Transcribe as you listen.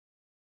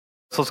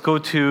So let's go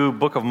to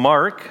book of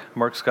Mark,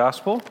 Mark's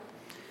Gospel,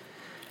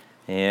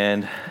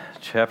 and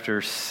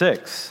chapter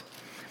 6.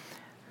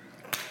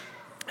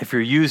 If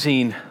you're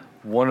using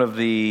one of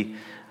the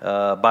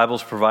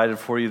Bibles provided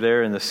for you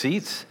there in the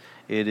seats,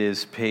 it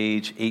is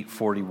page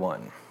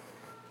 841.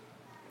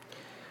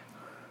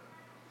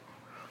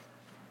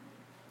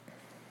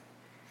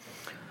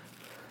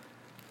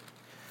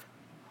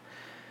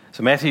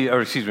 So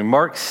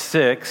Mark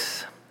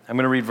 6, I'm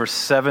going to read verse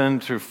 7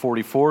 through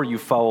 44. You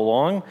follow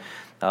along.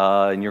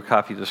 In your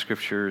copy of the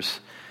scriptures,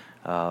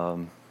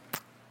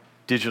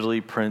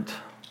 digitally print,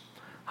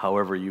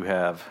 however you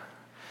have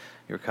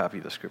your copy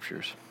of the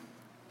scriptures.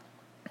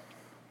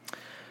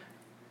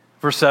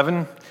 Verse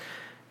 7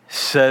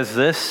 says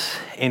this,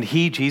 "And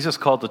he, Jesus,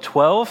 called the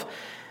 12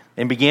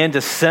 and began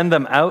to send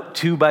them out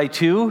two by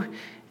two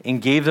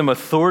and gave them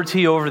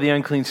authority over the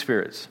unclean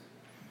spirits.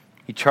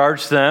 He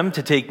charged them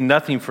to take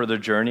nothing for their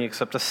journey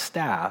except a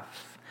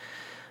staff,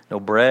 no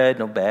bread,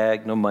 no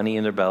bag, no money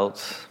in their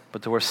belts,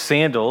 but to wear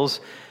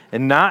sandals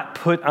and not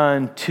put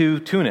on two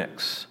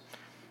tunics.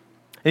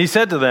 And he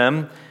said to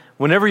them,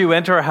 whenever you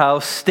enter a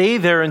house, stay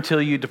there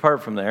until you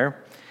depart from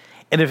there.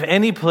 And if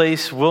any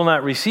place will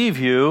not receive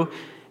you,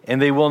 and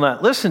they will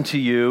not listen to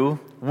you,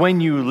 when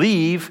you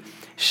leave,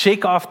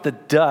 shake off the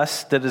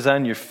dust that is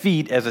on your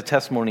feet as a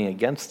testimony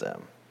against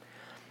them."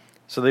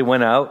 So they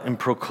went out and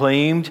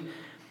proclaimed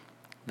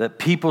that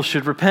people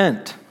should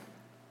repent.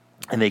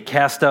 And they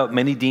cast out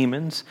many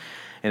demons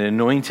and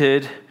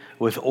anointed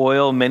with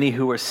oil many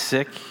who were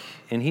sick,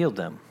 and healed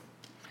them.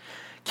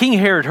 King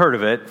Herod heard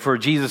of it, for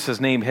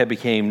Jesus' name had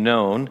become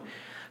known.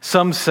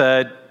 Some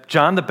said,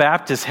 "John the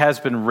Baptist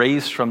has been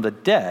raised from the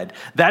dead.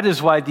 That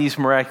is why these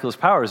miraculous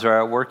powers are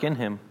at work in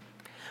him."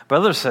 But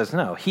others says,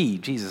 "No,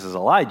 Jesus, is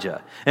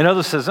Elijah." And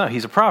others says, "No,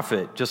 he's a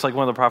prophet, just like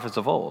one of the prophets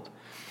of old."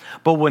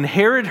 But when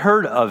Herod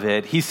heard of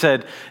it, he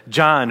said,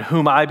 "John,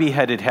 whom I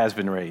beheaded, has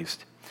been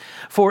raised."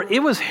 For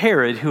it was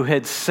Herod who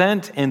had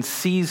sent and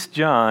seized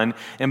John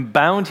and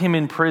bound him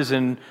in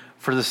prison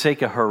for the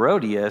sake of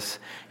Herodias,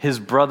 his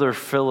brother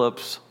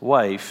Philip's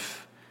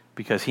wife,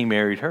 because he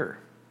married her.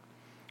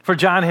 For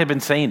John had been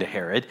saying to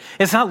Herod,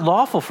 "It's not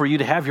lawful for you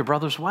to have your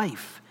brother's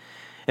wife."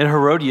 And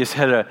Herodias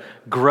had a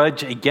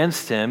grudge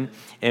against him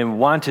and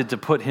wanted to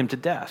put him to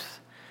death.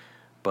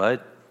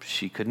 But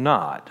she could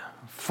not.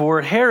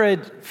 For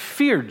Herod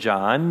feared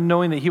John,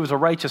 knowing that he was a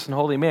righteous and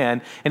holy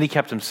man, and he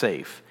kept him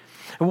safe.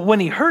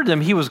 When he heard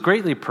him, he was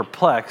greatly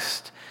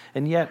perplexed,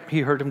 and yet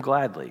he heard him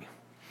gladly.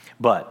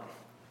 But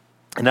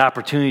an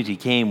opportunity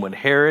came when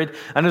Herod,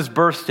 on his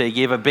birthday,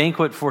 gave a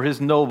banquet for his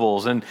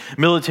nobles and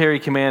military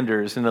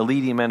commanders and the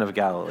leading men of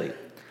Galilee.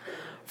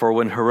 For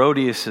when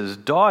Herodias'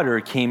 daughter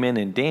came in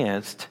and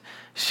danced,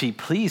 she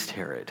pleased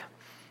Herod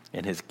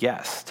and his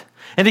guest.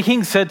 And the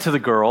king said to the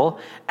girl,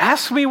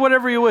 "Ask me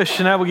whatever you wish,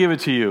 and I will give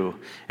it to you."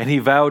 And he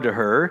vowed to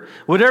her,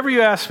 "Whatever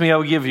you ask me, I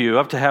will give you,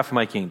 up to half of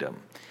my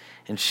kingdom."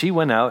 And she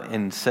went out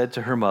and said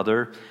to her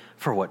mother,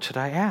 "For what should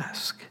I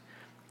ask?"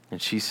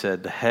 And she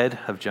said, "The head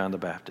of John the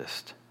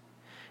Baptist."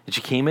 And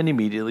she came in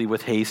immediately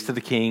with haste to the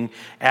king,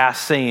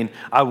 asked, saying,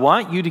 "I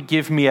want you to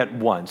give me at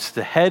once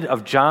the head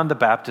of John the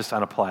Baptist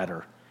on a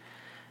platter."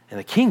 And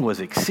the king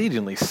was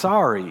exceedingly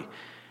sorry,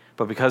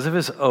 but because of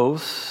his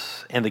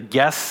oaths and the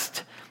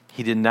guest,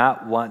 he did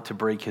not want to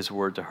break his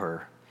word to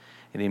her.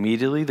 And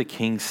immediately the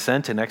king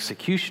sent an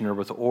executioner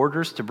with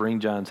orders to bring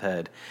John's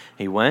head.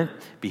 He went,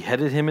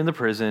 beheaded him in the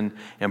prison,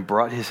 and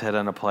brought his head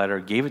on a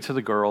platter, gave it to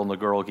the girl, and the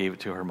girl gave it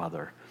to her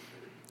mother.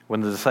 When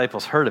the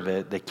disciples heard of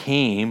it, they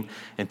came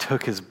and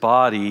took his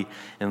body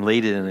and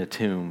laid it in a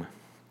tomb.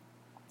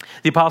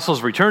 The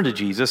apostles returned to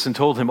Jesus and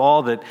told him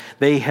all that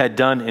they had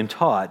done and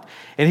taught.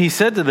 And he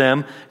said to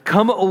them,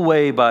 "Come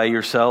away by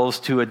yourselves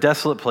to a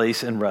desolate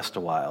place and rest a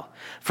while."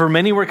 For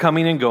many were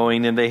coming and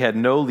going, and they had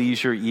no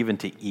leisure even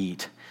to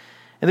eat.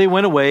 And they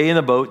went away in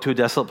a boat to a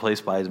desolate place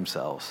by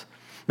themselves.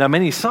 Now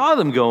many saw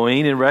them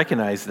going and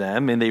recognized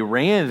them, and they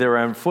ran there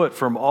on foot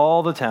from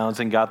all the towns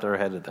and got there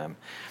ahead of them.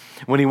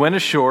 When he went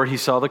ashore, he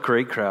saw the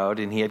great crowd,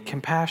 and he had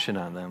compassion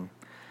on them,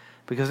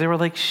 because they were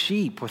like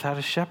sheep without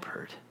a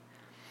shepherd.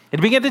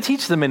 And he began to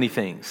teach them many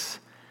things.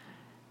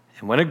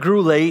 And when it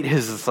grew late,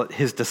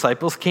 his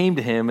disciples came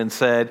to him and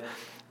said,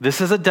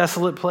 "This is a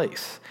desolate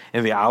place,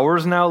 and the hour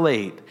is now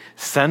late.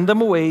 Send them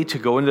away to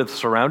go into the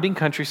surrounding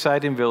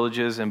countryside and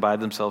villages and buy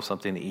themselves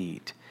something to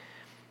eat."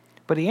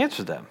 But he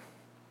answered them,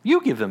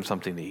 "You give them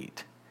something to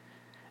eat."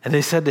 And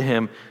they said to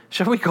him,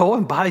 "Shall we go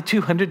and buy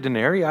 200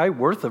 denarii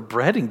worth of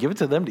bread and give it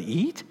to them to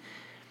eat?"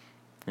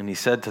 And he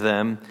said to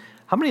them,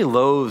 "How many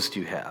loaves do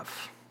you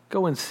have?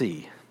 Go and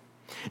see."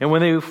 And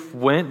when they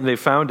went and they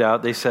found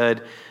out, they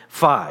said,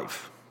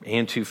 5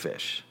 and 2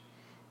 fish.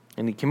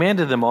 And he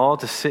commanded them all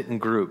to sit in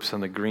groups on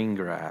the green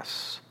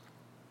grass.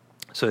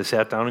 So they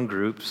sat down in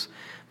groups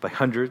by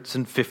hundreds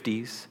and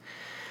fifties.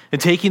 And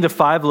taking the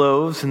 5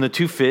 loaves and the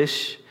 2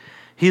 fish,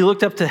 he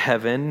looked up to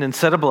heaven and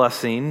said a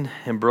blessing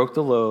and broke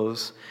the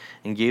loaves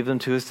and gave them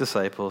to his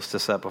disciples to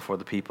set before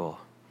the people.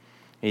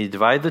 And he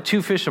divided the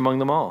 2 fish among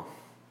them all.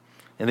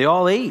 And they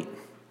all ate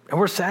and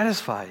were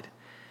satisfied.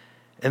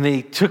 And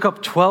they took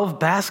up 12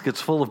 baskets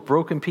full of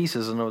broken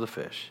pieces of the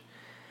fish.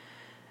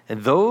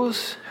 And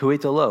those who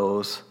ate the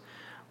loaves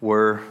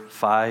were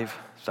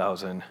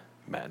 5,000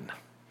 men.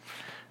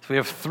 So we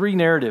have three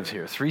narratives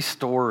here, three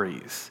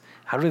stories.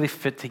 How do they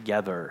fit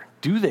together?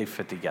 Do they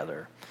fit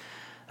together?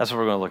 That's what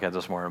we're going to look at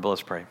this morning, but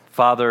let's pray.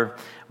 Father,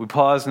 we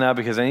pause now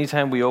because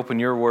anytime we open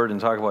your word and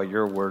talk about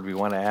your word, we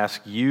want to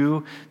ask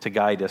you to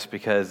guide us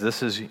because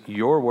this is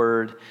your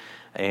word.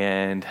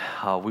 And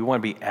we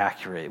want to be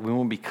accurate. We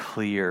want to be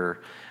clear.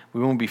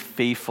 We want to be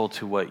faithful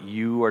to what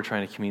you are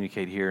trying to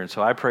communicate here. And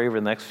so I pray over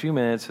the next few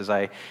minutes as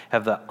I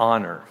have the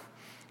honor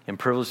and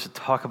privilege to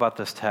talk about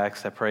this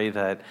text, I pray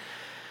that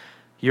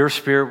your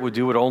Spirit would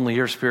do what only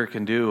your Spirit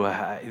can do.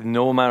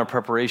 No amount of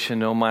preparation,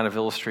 no amount of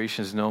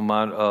illustrations, no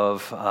amount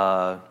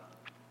of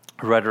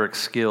rhetoric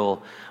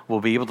skill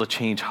will be able to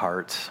change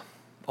hearts.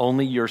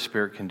 Only your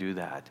Spirit can do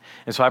that.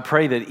 And so I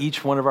pray that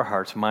each one of our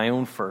hearts, my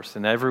own first,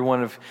 and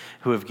everyone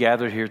who have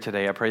gathered here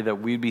today, I pray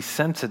that we'd be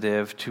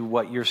sensitive to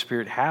what your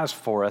Spirit has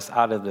for us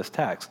out of this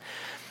text.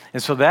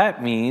 And so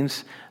that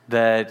means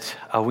that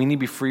we need to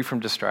be free from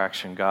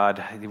distraction,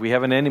 God. We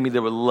have an enemy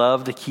that would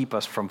love to keep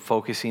us from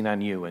focusing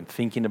on you and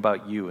thinking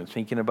about you and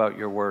thinking about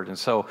your word. And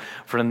so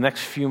for the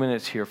next few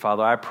minutes here,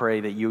 Father, I pray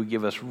that you would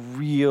give us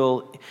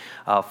real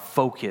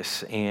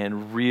focus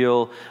and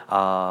real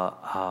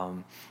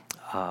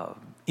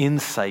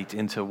insight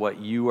into what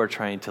you are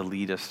trying to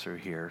lead us through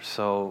here.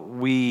 So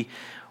we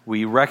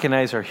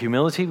recognize our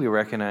humility, we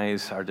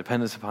recognize our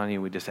dependence upon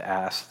you, we just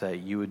ask that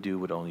you would do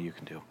what only you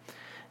can do.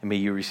 And may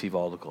you receive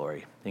all the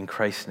glory. In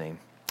Christ's name,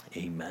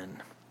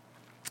 amen.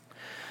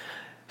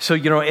 So,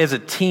 as a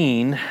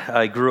teen,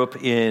 I grew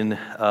up in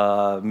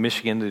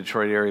Michigan, the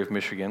Detroit area of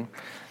Michigan,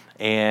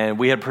 and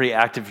we had a pretty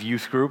active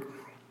youth group.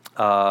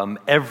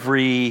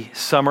 Every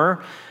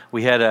summer,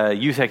 we had a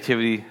youth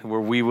activity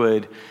where we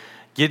would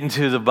get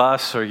into the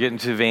bus or get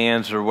into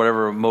vans or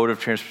whatever mode of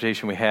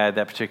transportation we had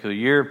that particular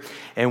year,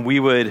 and we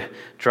would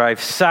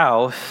drive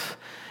south,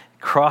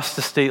 cross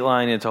the state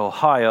line into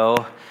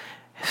Ohio,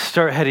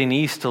 start heading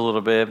east a little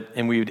bit,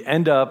 and we would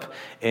end up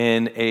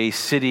in a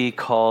city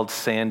called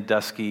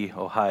Sandusky,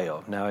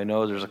 Ohio. Now, I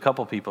know there's a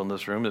couple people in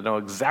this room that know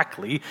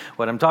exactly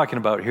what I'm talking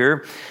about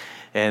here,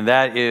 and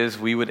that is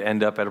we would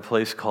end up at a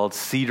place called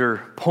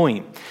Cedar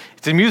Point.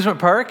 It's an amusement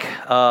park.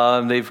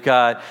 They've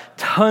got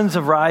tons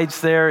of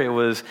rides there. It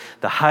was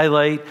the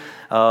highlight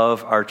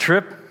of our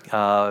trip.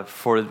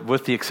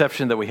 With the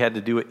exception that we had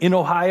to do it in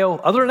Ohio.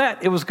 Other than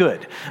that, it was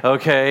good,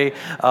 okay?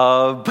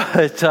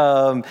 But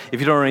if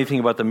you don't know anything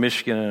about the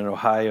Michigan and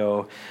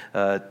Ohio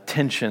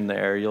tension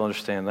there, you'll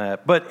understand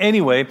that. But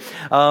anyway,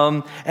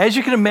 as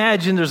you can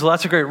imagine, there's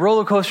lots of great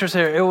roller coasters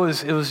there. It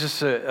was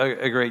just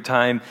a great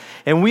time.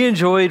 And we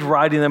enjoyed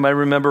riding them. I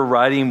remember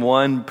riding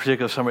one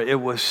particular summer.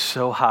 It was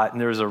so hot, and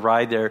there was a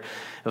ride there.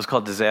 It was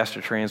called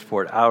Disaster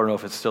Transport. I don't know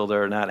if it's still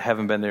there or not. I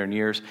haven't been there in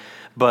years.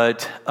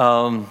 But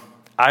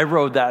I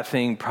rode that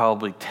thing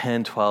probably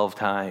 10, 12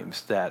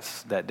 times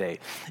that day.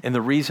 And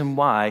the reason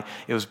why,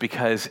 it was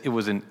because it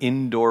was an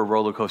indoor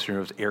roller coaster and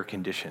it was air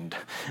conditioned,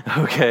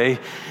 okay?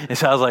 And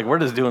so I was like, we're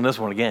just doing this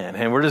one again.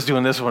 And we're just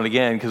doing this one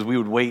again because we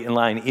would wait in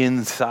line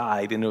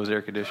inside and it was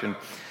air conditioned.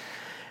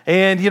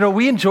 And,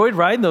 we enjoyed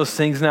riding those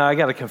things. Now, I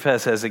got to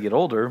confess, as I get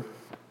older,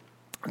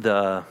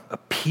 the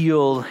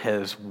appeal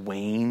has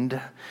waned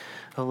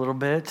a little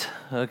bit,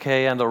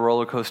 okay, on the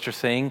roller coaster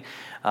thing.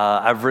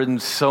 I've ridden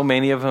so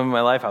many of them in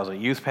my life. I was a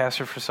youth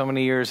pastor for so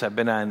many years. I've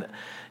been on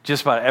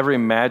just about every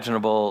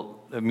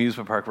imaginable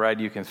amusement park ride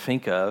you can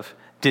think of.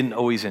 Didn't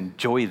always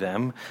enjoy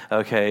them,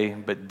 okay,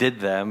 but did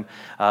them.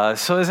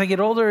 So as I get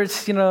older,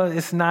 it's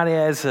not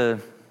as a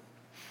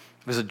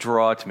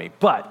draw to me.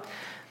 But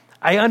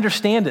I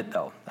understand it,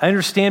 though. I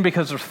understand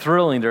because they're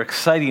thrilling, they're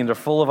exciting, they're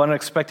full of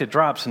unexpected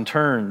drops and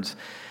turns.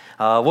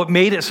 What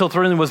made it so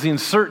thrilling was the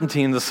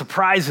uncertainty and the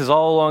surprises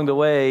all along the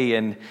way,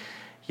 and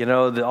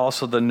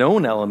also the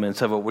known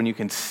elements of it when you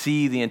can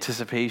see the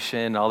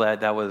anticipation, all that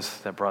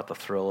brought the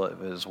thrill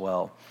of it as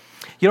well.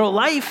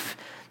 Life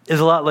is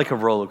a lot like a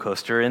roller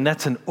coaster, and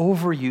that's an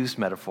overused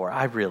metaphor.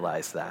 I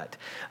realize that.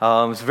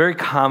 It's a very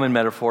common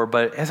metaphor,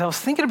 but as I was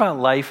thinking about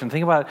life and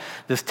thinking about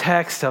this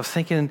text, I was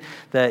thinking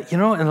that,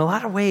 in a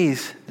lot of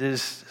ways,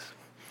 it's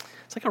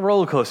like a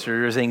roller coaster.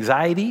 There's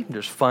anxiety,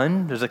 there's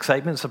fun, there's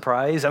excitement,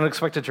 surprise,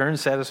 unexpected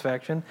turns,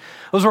 satisfaction.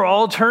 Those are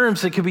all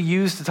terms that could be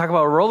used to talk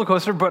about a roller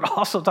coaster, but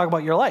also talk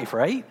about your life,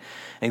 right?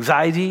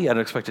 Anxiety,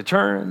 unexpected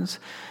turns,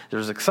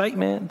 there's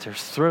excitement,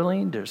 there's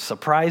thrilling, there's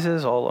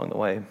surprises all along the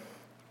way.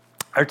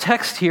 Our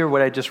text here,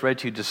 what I just read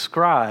to you,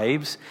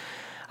 describes,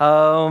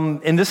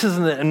 and I'm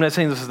not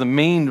saying this is the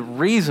main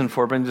reason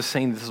for it, but I'm just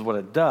saying this is what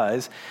it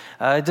does.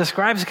 It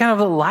describes kind of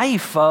the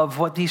life of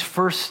what these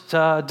first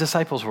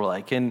disciples were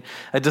like. And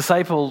a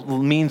disciple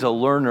means a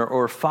learner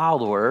or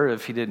follower.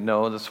 If you didn't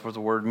know, that's what the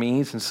word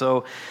means. And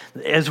so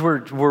as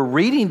we're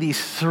reading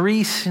these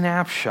three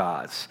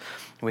snapshots,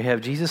 we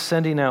have Jesus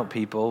sending out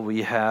people.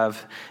 We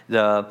have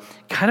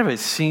it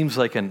seems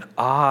like an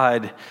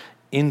odd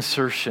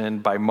insertion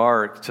by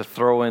Mark to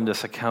throw in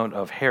this account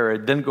of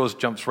Herod, then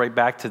jumps right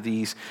back to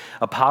these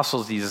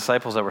apostles, these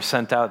disciples that were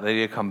sent out, they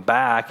did come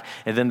back,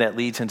 and then that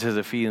leads into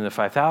the feeding of the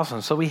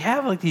 5,000. So we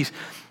have like these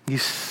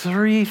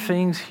three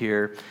things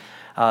here,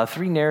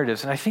 three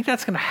narratives, and I think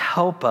that's going to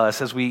help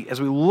us as we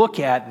look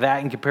at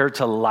that and compare it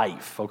to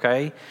life,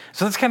 okay?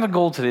 So that's kind of the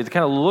goal today, to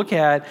kind of look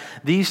at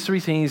these three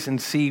things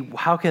and see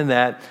how can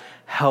that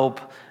help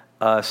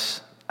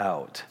us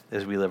out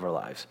as we live our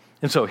lives.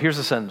 And so here's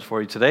a sentence for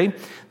you today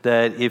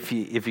that if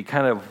you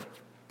kind of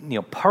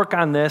park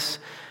on this,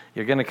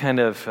 you're going to kind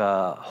of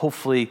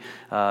hopefully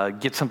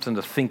get something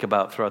to think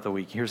about throughout the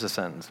week. Here's the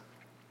sentence.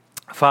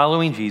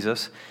 Following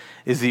Jesus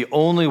is the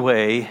only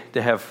way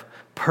to have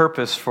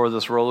purpose for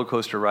this roller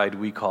coaster ride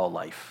we call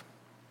life.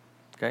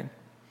 Okay?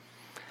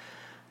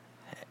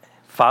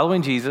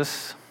 Following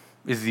Jesus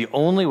is the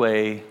only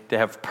way to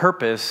have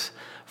purpose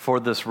for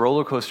this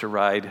roller coaster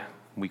ride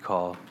we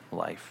call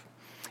life.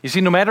 You see,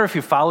 no matter if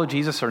you follow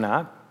Jesus or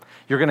not,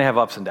 you're going to have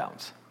ups and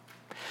downs.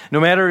 No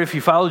matter if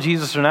you follow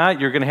Jesus or not,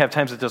 you're going to have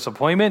times of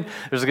disappointment.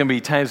 There's going to be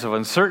times of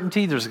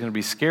uncertainty. There's going to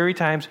be scary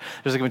times.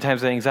 There's going to be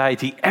times of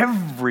anxiety.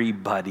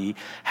 Everybody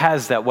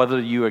has that, whether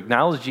you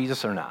acknowledge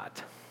Jesus or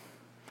not.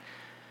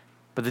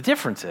 But the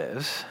difference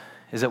is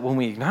that when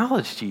we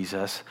acknowledge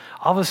Jesus,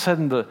 all of a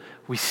sudden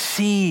we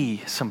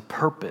see some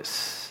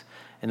purpose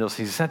in those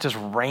things. It's not just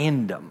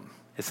random.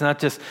 It's not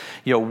just,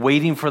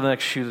 waiting for the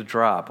next shoe to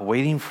drop,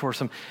 waiting for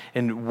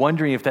and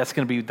wondering if that's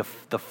going to be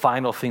the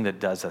final thing that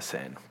does us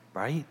in,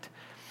 right?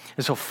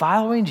 And so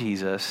following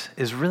Jesus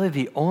is really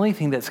the only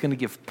thing that's going to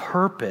give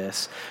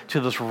purpose to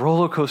this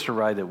roller coaster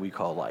ride that we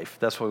call life.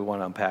 That's what we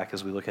want to unpack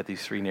as we look at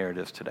these three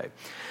narratives today.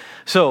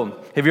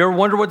 So, have you ever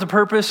wondered what the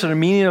purpose or the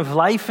meaning of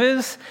life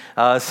is?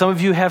 Some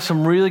of you have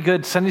some really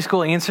good Sunday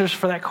school answers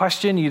for that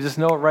question. You just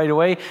know it right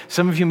away.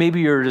 Some of you,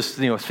 maybe you're just,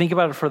 think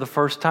about it for the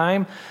first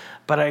time.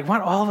 But I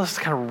want all of us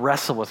to kind of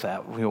wrestle with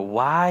that.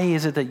 Why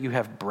is it that you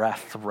have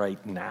breath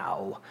right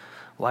now?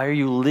 Why are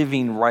you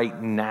living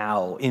right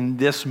now in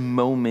this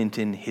moment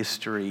in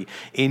history,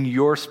 in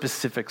your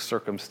specific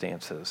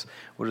circumstances?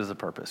 What is the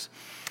purpose?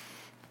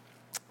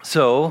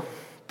 So,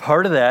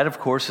 part of that, of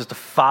course, is to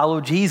follow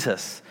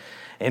Jesus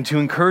and to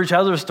encourage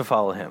others to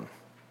follow him.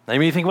 Now, you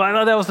may think, well, I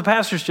thought that was the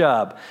pastor's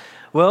job.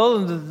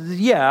 Well,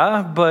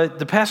 yeah, but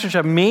the pastor's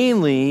job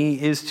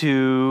mainly is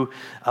to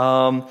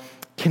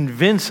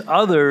convince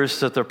others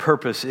that their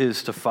purpose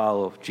is to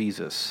follow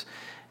Jesus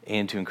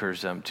and to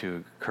encourage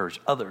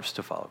others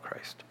to follow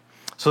Christ.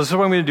 So this is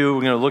what I'm going to do.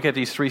 We're going to look at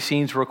these three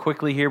scenes real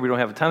quickly here. We don't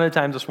have a ton of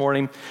time this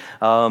morning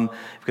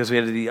because we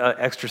had the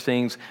extra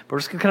things. But we're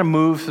just going to kind of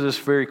move through this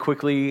very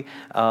quickly.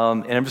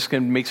 And I'm just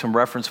going to make some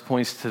reference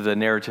points to the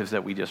narratives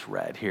that we just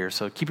read here.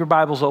 So keep your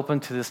Bibles open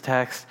to this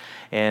text,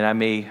 and I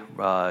may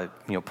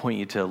point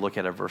you to look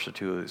at a verse or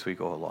two as we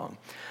go along.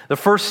 The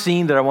first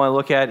scene that I want to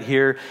look at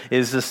here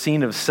is the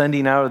scene of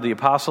sending out of the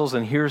apostles.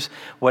 And here's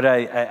what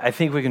I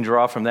think we can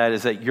draw from that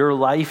is that your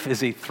life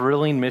is a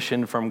thrilling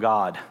mission from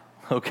God.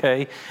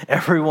 Okay?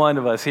 Every one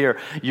of us here.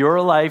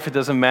 Your life, it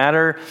doesn't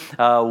matter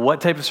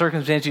what type of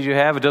circumstances you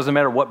have. It doesn't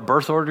matter what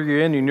birth order you're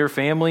in your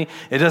family.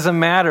 It doesn't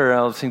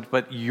matter.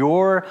 But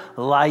your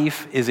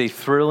life is a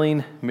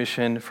thrilling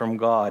mission from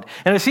God.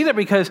 And I see that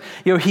because,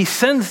 he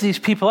sends these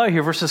people out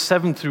here. Verses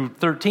 7 through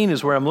 13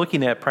 is where I'm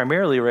looking at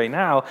primarily right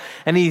now.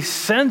 And he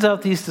sends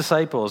out these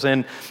disciples.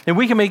 And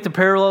we can make the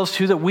parallels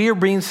too that we are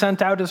being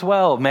sent out as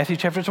well. Matthew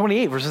chapter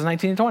 28, verses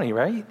 19 and 20,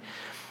 right?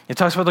 It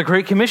talks about the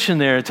Great Commission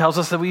there. It tells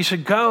us that we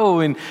should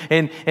go and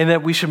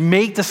that we should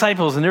make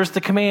disciples. And there's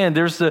the command.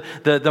 There's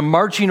the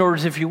marching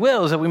orders, if you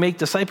will, is that we make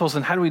disciples.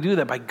 And how do we do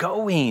that? By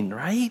going,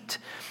 right?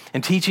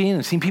 And teaching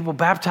and seeing people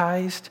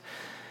baptized.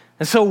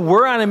 And so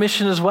we're on a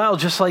mission as well,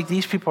 just like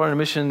these people are on a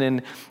mission.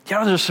 And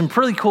there's some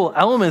pretty cool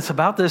elements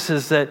about this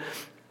is that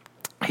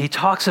he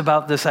talks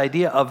about this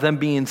idea of them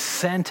being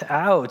sent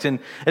out. And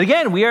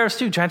again, we are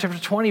too. John chapter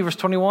 20, verse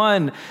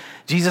 21,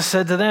 Jesus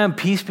said to them,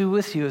 "Peace be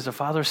with you, as the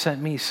Father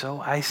sent me, so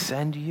I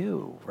send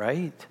you,"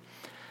 right?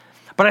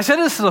 But I said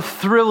this is a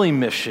thrilling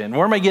mission.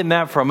 Where am I getting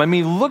that from? I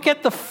mean, look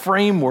at the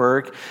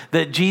framework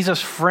that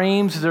Jesus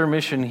frames their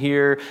mission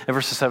here in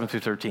verses 7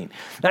 through 13.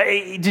 Now,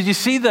 did you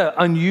see the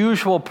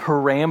unusual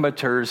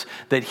parameters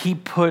that he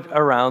put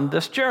around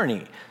this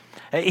journey?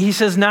 He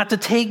says not to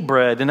take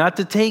bread and not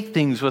to take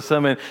things with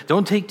them and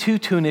don't take 2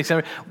 tunics.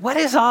 What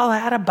is all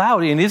that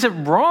about? And is it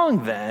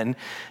wrong then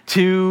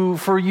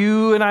for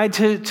you and I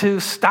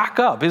to stock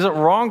up? Is it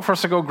wrong for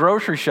us to go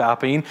grocery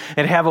shopping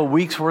and have a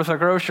week's worth of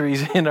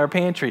groceries in our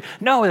pantry?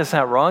 No, that's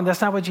not wrong.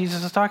 That's not what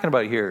Jesus is talking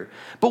about here.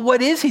 But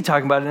what is he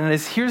talking about? And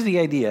here's the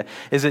idea,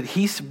 is that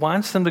he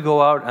wants them to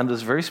go out on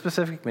this very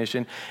specific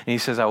mission. And he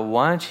says, I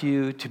want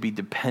you to be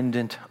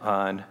dependent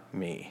on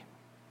me.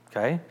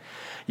 Okay?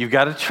 You've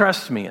got to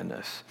trust me in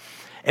this.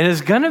 And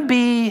it's going to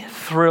be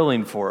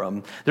thrilling for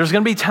them. There's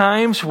going to be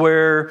times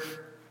where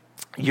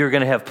You're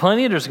going to have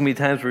plenty. There's going to be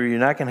times where you're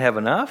not going to have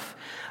enough.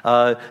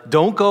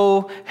 Don't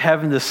go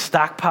having this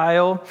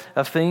stockpile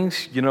of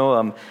things.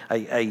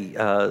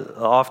 I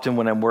often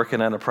when I'm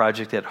working on a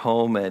project at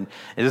home, and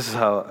this is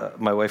how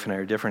my wife and I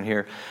are different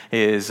here,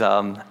 is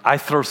I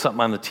throw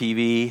something on the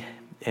TV,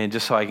 and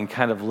just so I can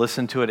kind of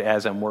listen to it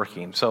as I'm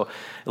working. So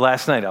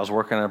last night I was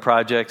working on a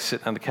project,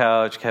 sitting on the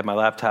couch, had my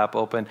laptop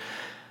open,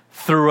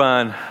 threw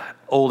on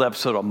old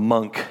episode of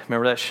Monk.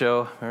 Remember that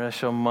show?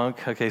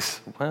 Monk? Okay,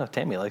 well,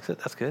 Tammy likes it.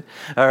 That's good.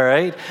 All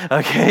right.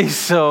 Okay,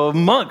 so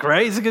Monk,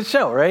 right? It's a good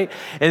show, right?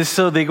 And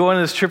so they go on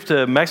this trip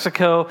to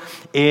Mexico,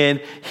 and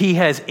he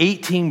has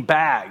 18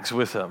 bags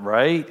with him,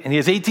 right? And he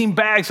has 18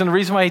 bags, and the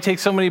reason why he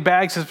takes so many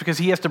bags is because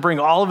he has to bring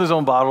all of his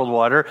own bottled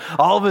water,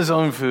 all of his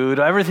own food,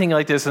 everything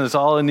like this, and it's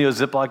all in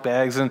Ziploc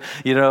bags and,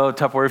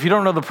 Tupperware. If you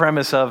don't know the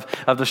premise of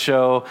the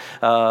show,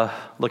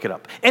 look it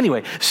up.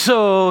 Anyway,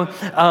 so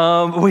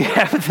we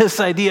have this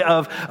idea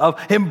of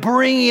him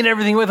bringing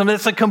everything with him.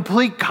 That's a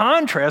complete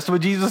contrast to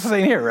what Jesus is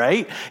saying here,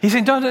 right? He's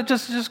saying, don't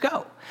just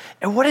go.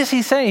 And what is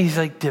he saying? He's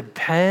like,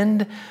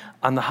 depend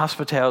on the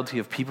hospitality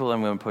of people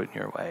I'm going to put in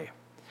your way.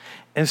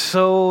 And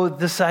so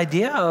this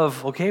idea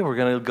of, okay, we're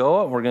going to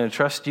go and we're going to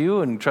trust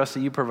you and trust that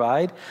you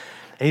provide.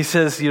 And he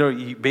says,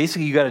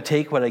 basically you got to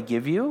take what I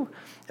give you.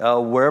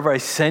 Wherever I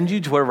send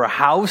you, to whatever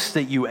house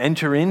that you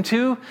enter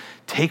into,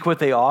 take what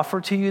they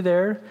offer to you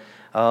there.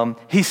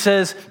 He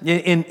says,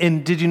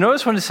 did you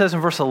notice when it says in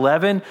verse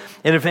 11,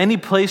 and if any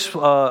place,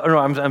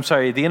 I'm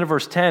sorry, at the end of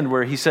verse 10,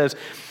 where he says,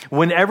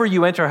 whenever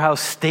you enter a house,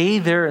 stay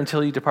there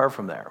until you depart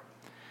from there.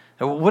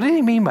 Now, what did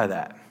he mean by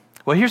that?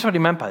 Well, here's what he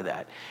meant by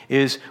that,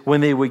 is when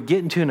they would get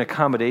into an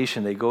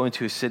accommodation, they'd go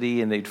into a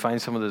city and they'd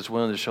find someone that's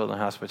willing to show them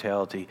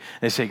hospitality.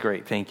 And they say,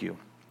 great, thank you.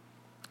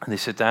 And they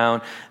sit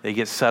down, they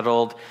get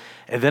settled.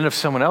 And then if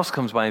someone else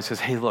comes by and says,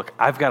 hey, look,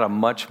 I've got a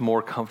much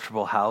more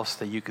comfortable house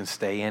that you can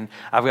stay in.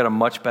 I've got a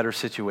much better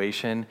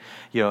situation.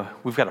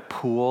 We've got a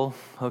pool,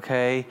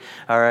 okay?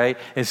 All right?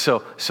 And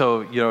so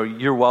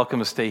you're welcome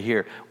to stay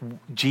here.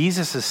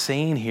 Jesus is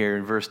saying here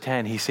in verse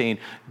 10, he's saying,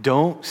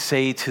 don't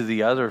say to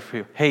the other,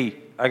 hey,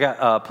 I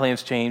got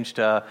plans changed.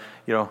 I'm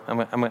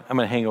going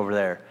to hang over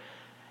there.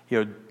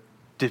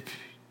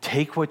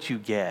 Take what you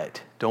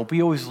get. Don't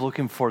be always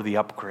looking for the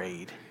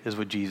upgrade, is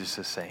what Jesus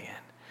is saying.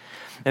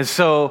 And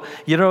so,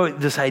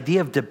 this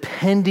idea of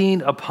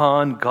depending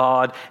upon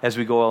God as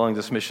we go along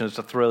this mission, it's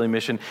a thrilling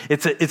mission.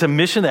 It's a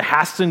mission that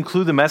has to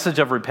include the message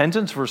of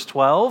repentance. Verse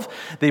 12,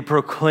 they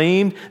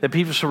proclaimed that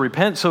people should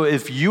repent. So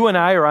if you and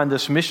I are on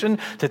this mission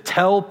to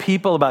tell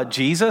people about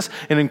Jesus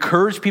and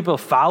encourage people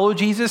to follow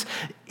Jesus,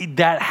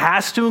 that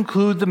has to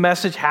include the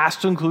message, has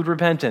to include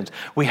repentance.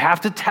 We have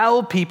to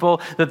tell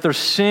people that their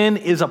sin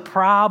is a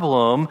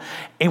problem,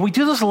 and we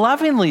do this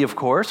lovingly, of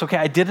course. Okay,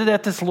 I did it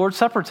at this Lord's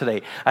Supper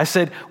today. I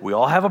said, we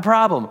all have a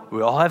problem.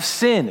 We all have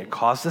sin. It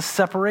causes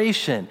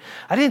separation.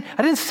 I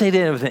didn't say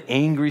that with an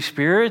angry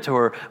spirit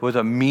or with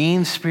a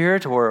mean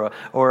spirit or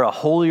a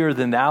holier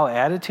than thou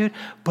attitude,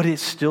 but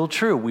it's still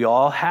true. We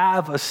all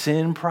have a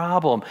sin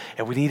problem,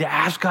 and we need to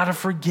ask God to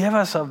forgive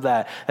us of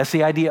that. That's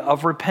the idea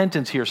of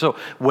repentance here. So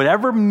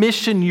whatever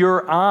mission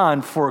you're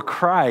on for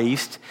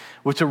Christ,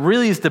 which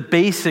really is the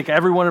basic,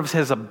 every one of us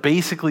has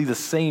basically the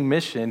same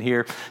mission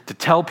here, to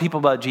tell people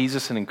about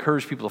Jesus and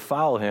encourage people to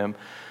follow him.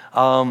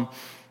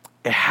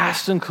 It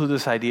has to include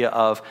this idea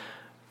of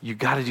you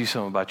got to do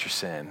something about your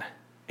sin.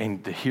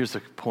 And here's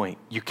the point.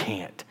 You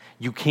can't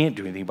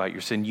do anything about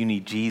your sin. You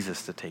need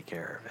Jesus to take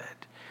care of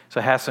it. So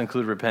it has to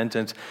include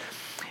repentance.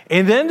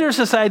 And then there's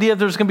this idea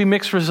there's going to be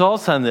mixed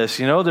results on this.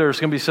 There's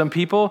going to be some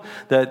people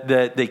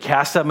that they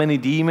cast out many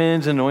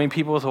demons, anointing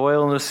people with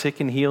oil and the sick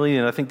and healing.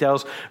 And I think that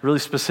was really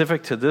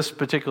specific to this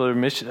particular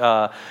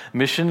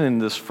mission in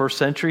this first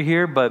century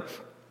here. But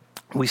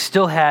we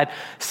still had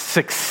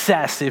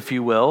success, if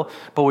you will.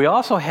 But we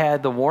also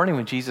had the warning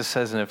when Jesus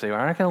says, and if they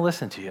aren't going to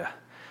listen to you,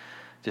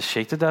 just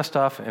shake the dust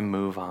off and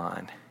move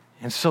on.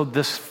 And so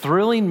this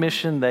thrilling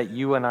mission that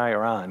you and I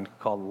are on,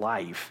 called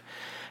life,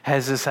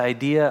 has this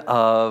idea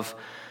of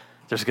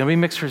there's going to be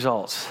mixed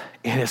results,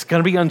 and it's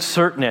going to be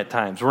uncertain at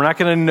times. We're not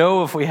going to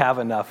know if we have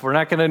enough. We're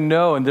not going to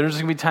know, and there's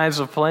going to be times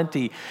of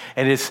plenty.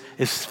 And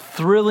it's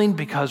thrilling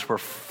because we're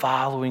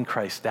following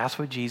Christ. That's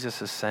what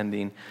Jesus is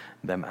sending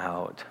them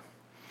out.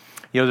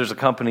 There's a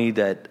company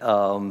that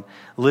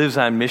lives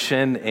on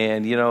mission,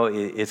 and,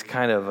 it's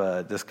kind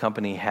of, this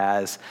company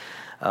has,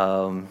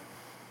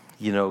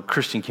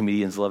 Christian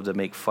comedians love to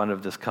make fun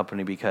of this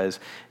company because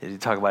they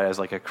talk about it as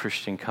like a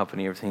Christian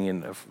company, everything.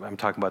 And I'm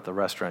talking about the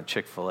restaurant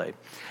Chick-fil-A.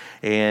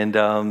 And,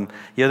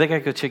 they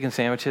got good chicken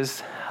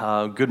sandwiches,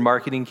 good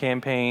marketing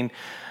campaign.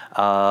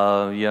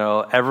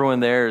 Everyone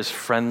there is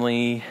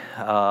friendly,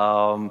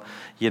 and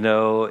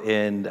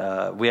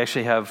we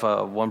actually have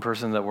one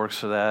person that works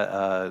for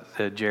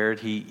that, Jared.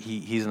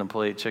 He's an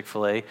employee at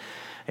Chick-fil-A.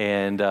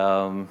 And,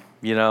 I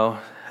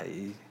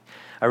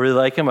really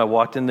like him. I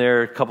walked in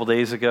there a couple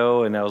days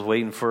ago, and I was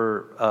waiting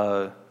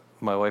for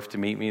my wife to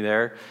meet me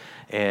there.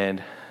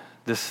 And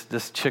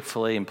this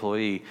Chick-fil-A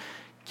employee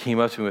came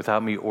up to me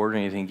without me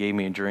ordering anything, gave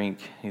me a drink.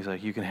 He's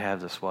like, you can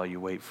have this while you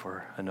wait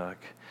for Anouk.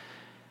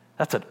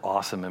 That's an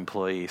awesome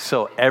employee.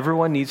 So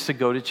everyone needs to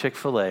go to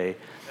Chick-fil-A,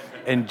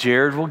 and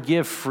Jared will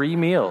give free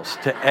meals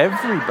to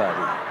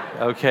everybody,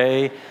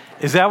 okay?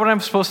 Is that what I'm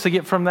supposed to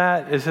get from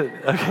that? Is it?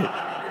 Okay.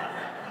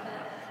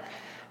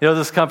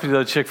 This company,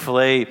 though,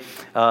 Chick-fil-A,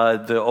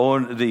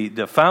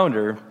 the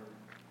founder,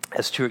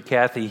 Stuart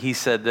Cathy, he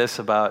said this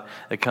about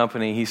the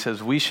company. He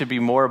says, we should be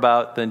more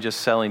about than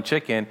just selling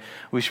chicken.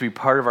 We should be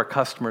part of our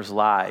customers'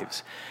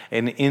 lives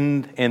and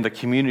in the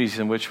communities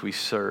in which we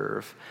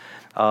serve.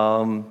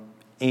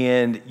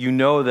 And you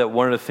know that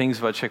one of the things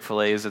about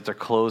Chick-fil-A is that they're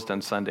closed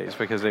on Sundays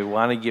because they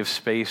want to give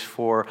space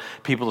for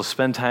people to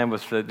spend time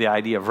with the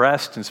idea of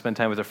rest and spend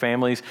time with their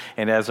families,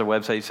 and as their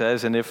website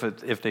says, and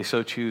if they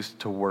so choose,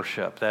 to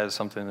worship. That is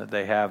something that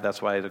they have. That's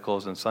why they're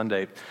closed on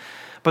Sunday.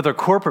 But their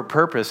corporate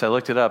purpose, I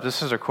looked it up,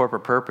 this is their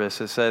corporate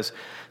purpose. It says,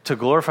 to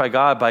glorify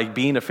God by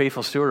being a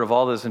faithful steward of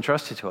all that is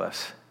entrusted to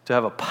us, to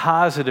have a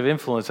positive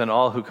influence on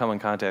all who come in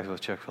contact with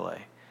Chick-fil-A.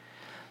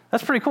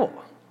 That's pretty cool,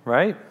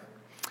 right?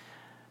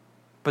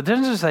 But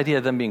there's this idea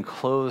of them being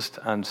closed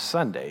on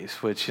Sundays,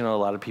 which, a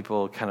lot of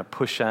people kind of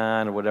push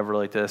on or whatever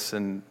like this.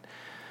 And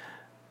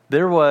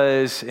there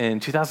was,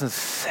 in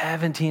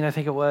 2017, I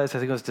think it was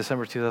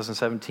December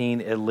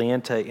 2017,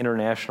 Atlanta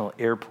International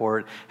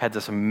Airport had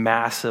this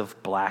massive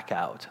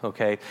blackout,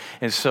 okay?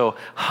 And so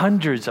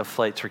hundreds of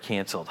flights were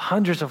canceled.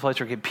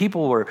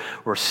 People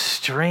were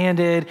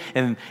stranded,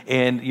 and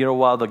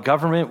while the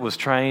government was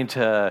trying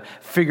to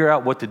figure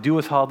out what to do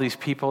with all these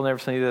people and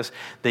everything like this,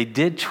 they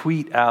did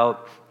tweet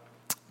out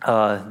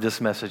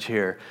this message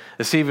here.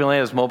 The city of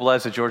Atlanta has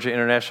mobilized the Georgia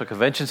International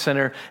Convention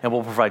Center and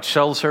will provide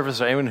shuttle service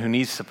for anyone who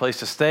needs a place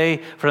to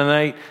stay for the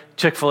night.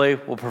 Chick-fil-A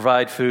will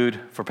provide food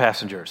for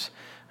passengers.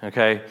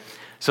 Okay?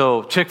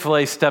 So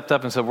Chick-fil-A stepped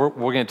up and said, we're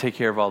going to take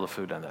care of all the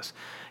food on this.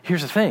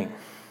 Here's the thing.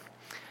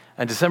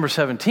 On December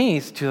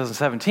 17th,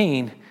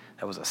 2017,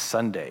 that was a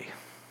Sunday.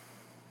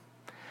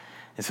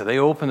 And so they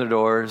opened their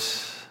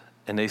doors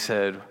and they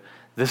said,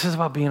 this is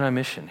about being on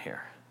mission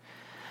here.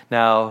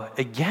 Now,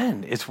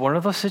 again, it's one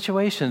of those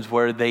situations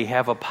where they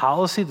have a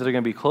policy that they're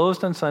going to be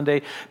closed on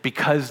Sunday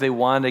because they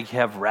want to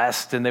have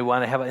rest and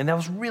and that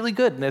was really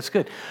good, and that's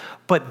good.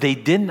 But they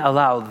didn't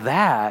allow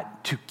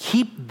that to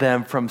keep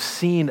them from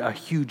seeing a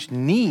huge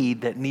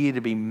need that needed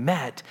to be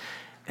met,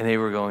 and they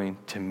were going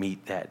to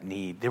meet that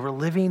need. They were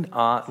living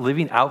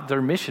out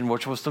their mission,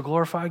 which was to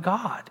glorify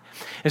God.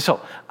 And so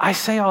I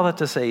say all that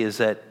to say is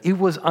that it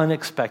was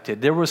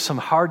unexpected. There was some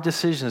hard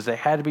decisions that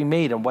had to be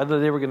made on whether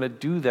they were going to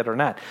do that or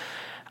not.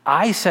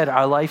 I said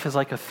our life is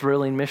like a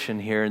thrilling mission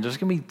here, and there's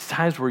going to be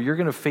times where you're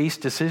going to face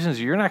decisions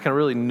you're not going to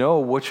really know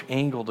which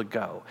angle to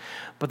go.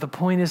 But the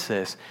point is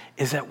this,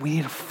 is that we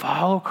need to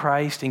follow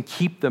Christ and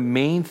keep the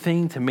main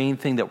thing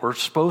that we're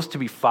supposed to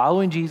be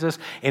following Jesus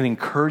and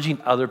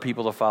encouraging other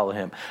people to follow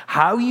him.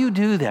 How you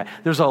do that,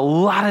 there's a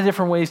lot of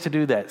different ways to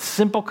do that.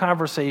 Simple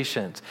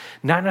conversations,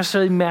 not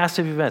necessarily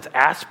massive events.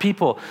 Ask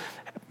people,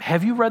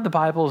 have you read the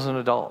Bible as an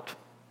adult?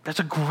 That's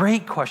a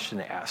great question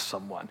to ask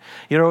someone.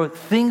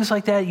 Things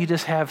like that, you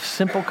just have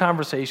simple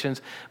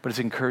conversations, but it's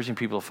encouraging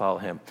people to follow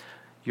him.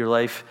 Your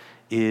life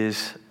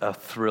is a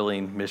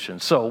thrilling mission.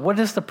 So what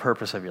is the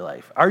purpose of your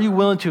life? Are you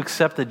willing to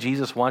accept that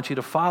Jesus wants you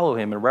to follow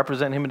him and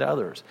represent him to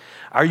others?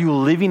 Are you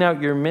living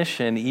out your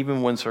mission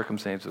even when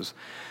circumstances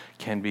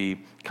can be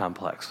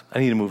complex? I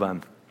need to move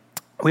on.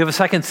 We have a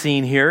second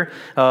scene here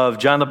of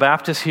John the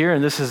Baptist here,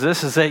 and this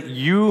is that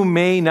you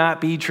may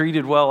not be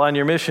treated well on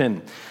your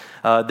mission.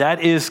 That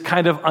is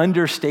kind of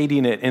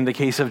understating it in the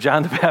case of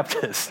John the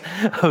Baptist,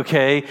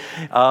 okay?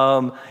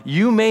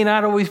 You may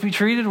not always be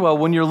treated well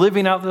when you're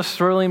living out this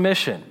thrilling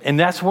mission. And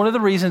that's one of the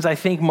reasons I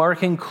think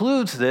Mark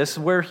includes this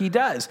where he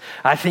does.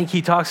 I think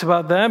he talks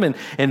about them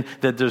and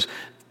that there's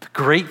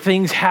great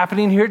things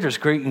happening here. There's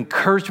great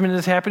encouragement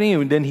that's happening.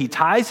 And then he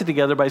ties it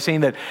together by saying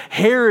that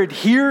Herod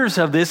hears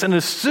of this and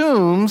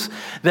assumes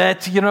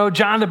that,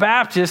 John the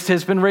Baptist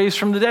has been raised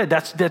from the dead.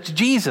 That's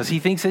Jesus. He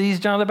thinks that he's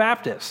John the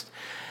Baptist.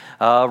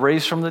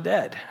 Raised from the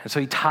dead. And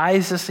so he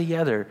ties this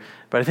together.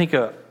 But I think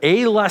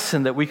a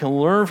lesson that we can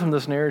learn from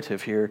this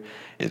narrative here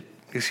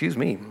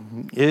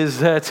is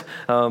that,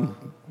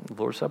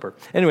 Lord's Supper.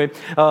 Anyway,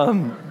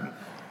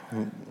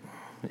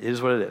 it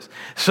is what it is.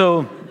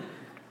 So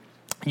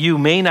you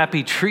may not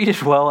be treated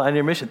well on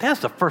your mission. That's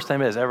the first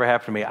time it has ever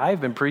happened to me.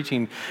 I've been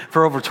preaching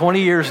for over 20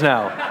 years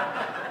now.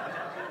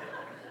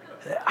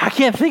 I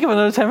can't think of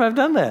another time I've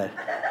done that.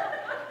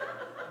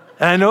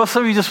 And I know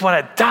some of you just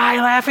want to die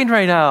laughing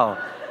right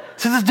now.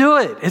 So just do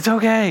it. It's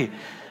okay.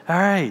 All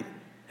right.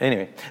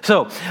 Anyway,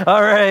 so,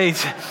 all right.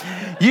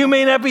 You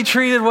may not be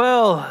treated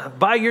well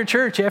by your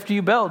church after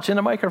you belch in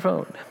a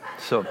microphone.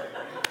 So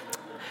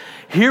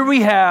here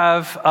we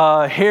have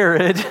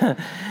Herod.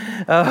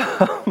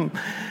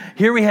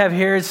 Here we have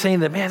Herod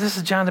saying that, man, this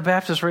is John the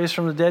Baptist raised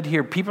from the dead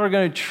here. People are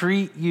going to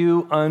treat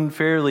you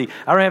unfairly.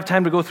 I don't have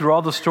time to go through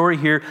all the story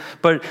here,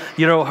 but,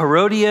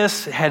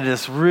 Herodias had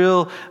this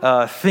real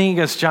thing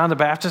against John the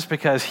Baptist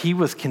because he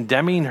was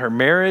condemning her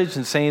marriage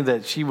and saying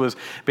that she was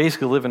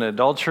basically living in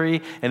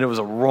adultery, and it was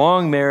a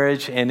wrong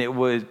marriage, and it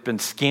would have been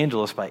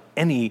scandalous by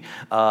any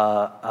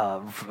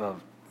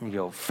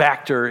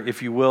factor,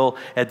 if you will,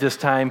 at this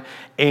time.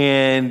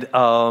 And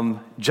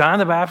John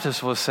the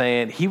Baptist was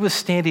saying, he was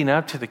standing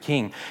up to the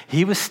king.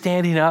 He was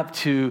standing up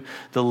to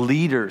the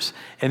leaders.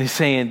 And he's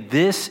saying,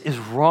 this is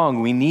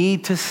wrong. We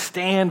need to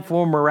stand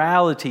for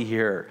morality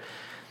here.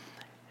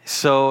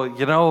 So,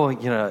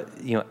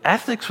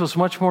 ethics was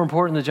much more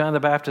important to John the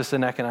Baptist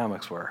than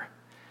economics were.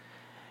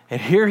 And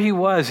here he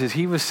was, as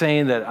he was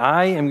saying that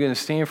I am going to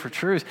stand for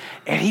truth.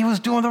 And he was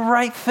doing the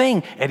right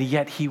thing. And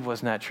yet he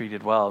was not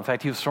treated well. In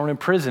fact, he was thrown in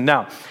prison.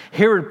 Now,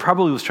 Herod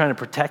probably was trying to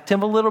protect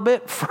him a little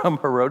bit from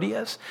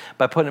Herodias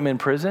by putting him in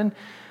prison.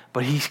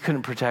 But he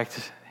couldn't protect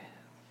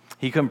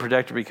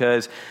her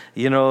because,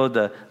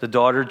 the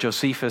daughter,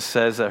 Josephus,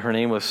 says that her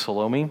name was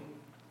Salome.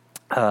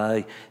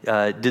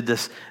 Did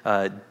this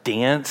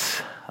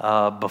dance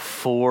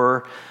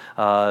before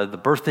the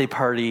birthday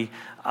party.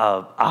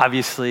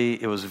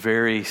 Obviously, it was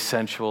very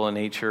sensual in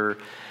nature,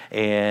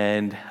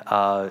 and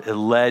it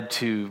led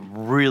to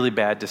really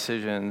bad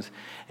decisions.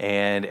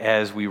 And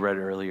as we read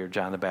earlier,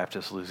 John the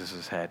Baptist loses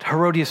his head.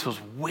 Herodias was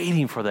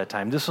waiting for that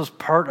time. This was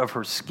part of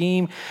her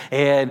scheme,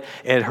 and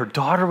her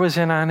daughter was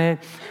in on it.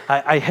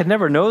 I had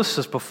never noticed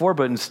this before,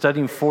 but in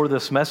studying for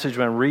this message,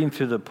 when I'm reading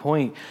through the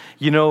point,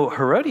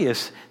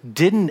 Herodias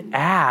didn't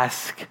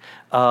ask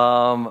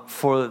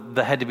for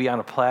the head to be on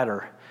a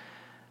platter.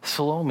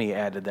 Salome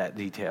added that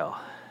detail.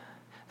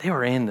 They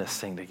were in this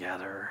thing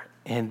together,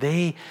 and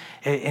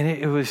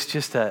it was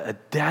just a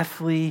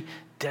deadly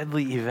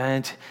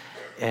event,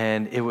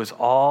 and it was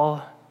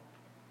all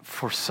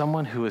for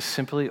someone who was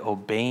simply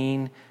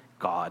obeying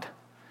God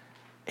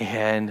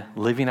and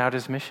living out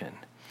his mission.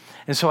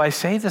 And so I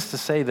say this to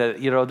say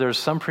that, there's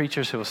some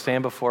preachers who will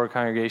stand before a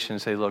congregation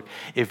and say, look,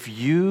 if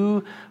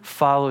you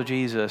follow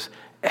Jesus,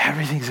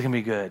 everything's going to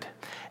be good.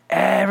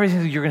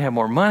 Everything, you're going to have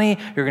more money,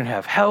 you're going to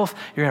have health,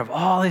 you're going to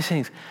have all these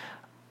things.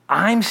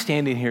 I'm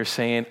standing here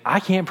saying, I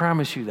can't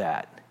promise you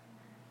that.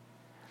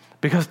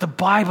 Because the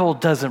Bible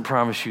doesn't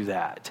promise you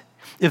that.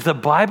 If the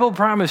Bible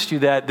promised you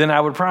that, then I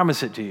would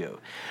promise it to you.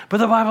 But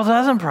the Bible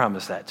doesn't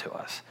promise that to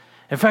us.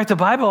 In fact, the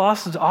Bible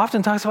also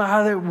often talks about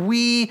how that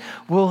we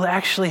will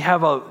actually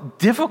have a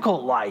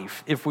difficult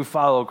life if we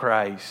follow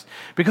Christ.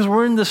 Because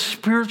we're in this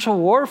spiritual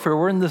warfare.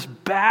 We're in this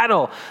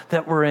battle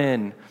that we're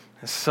in.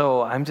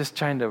 So I'm just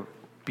trying to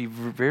be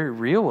very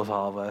real with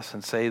all of us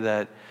and say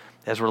that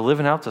as we're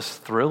living out this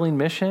thrilling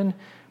mission,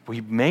 we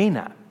will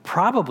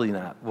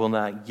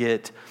not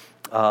get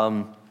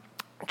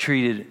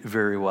treated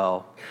very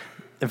well.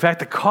 In fact,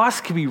 the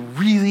cost can be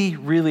really,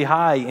 really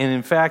high. And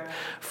in fact,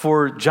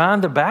 for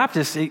John the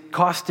Baptist, it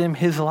cost him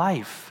his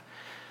life.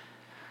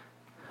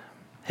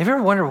 Have you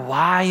ever wondered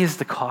why is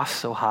the cost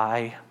so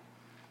high?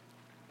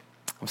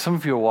 Some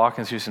of you are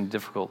walking through some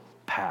difficult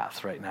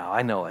paths right now.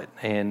 I know it.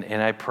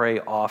 And I pray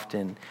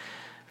often,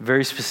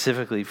 very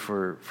specifically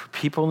for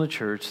people in the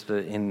church.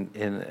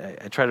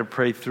 I try to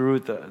pray through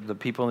the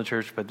people in the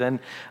church, but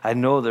then I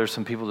know there's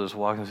some people that's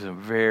walking through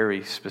some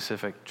very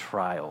specific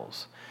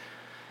trials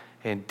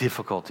and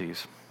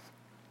difficulties.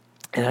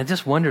 And I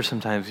just wonder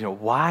sometimes,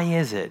 why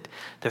is it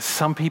that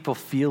some people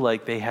feel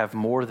like they have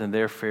more than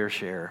their fair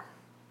share?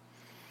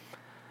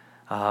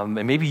 And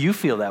maybe you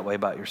feel that way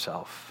about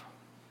yourself.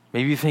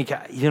 Maybe you think,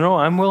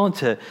 I'm willing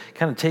to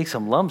kind of take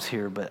some lumps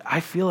here, but I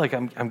feel like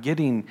I'm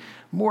getting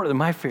more than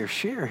my fair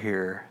share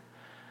here.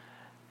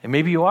 And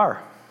maybe you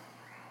are.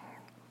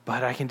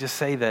 But I can just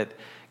say that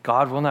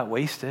God will not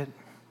waste it.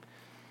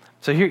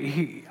 So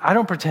here, I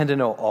don't pretend to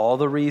know all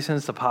the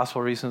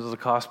possible reasons of the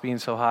cost being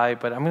so high,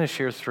 but I'm going to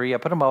share 3. I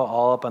put them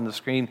all up on the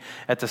screen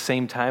at the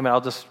same time, and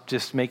I'll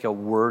just make a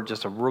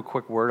real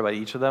quick word about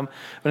each of them.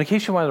 But in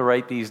case you want to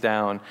write these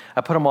down,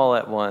 I put them all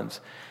at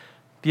once.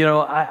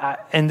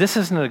 And this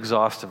isn't an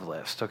exhaustive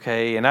list,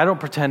 okay? And I don't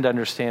pretend to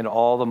understand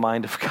all the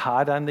mind of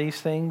God on these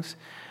things.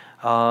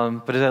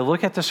 But as I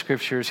look at the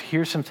scriptures,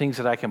 here's some things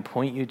that I can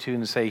point you to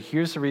and say,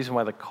 here's the reason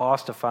why the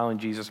cost of following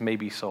Jesus may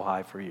be so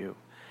high for you.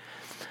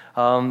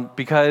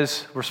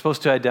 Because we're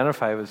supposed to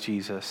identify with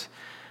Jesus.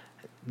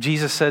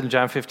 Jesus said in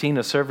John 15,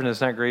 a servant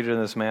is not greater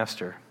than his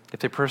master.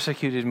 If they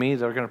persecuted me,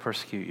 they're going to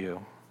persecute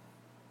you.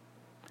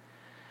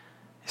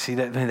 See,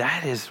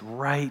 that is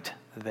right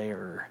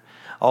there.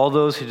 All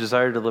those who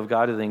desire to live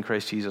godly in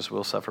Christ Jesus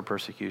will suffer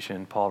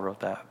persecution. Paul wrote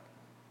that.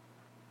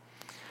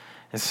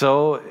 And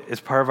so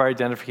it's part of our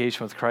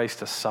identification with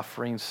Christ, a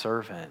suffering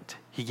servant.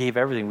 He gave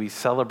everything. We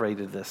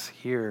celebrated this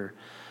here.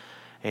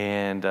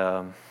 And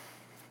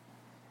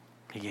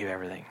he gave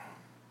everything.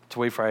 It's a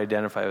way for us to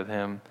identify with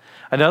him.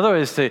 Another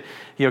is to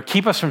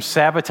keep us from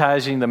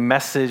sabotaging the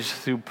message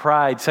through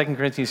pride. 2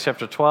 Corinthians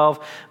chapter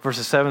 12,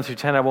 verses 7 through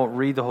 10. I won't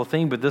read the whole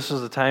thing, but this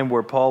was the time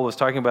where Paul was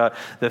talking about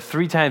the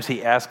 3 times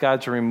he asked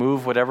God to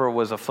remove whatever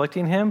was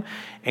afflicting him,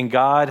 and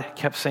God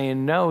kept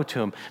saying no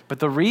to him. But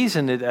the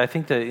reason, I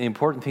think the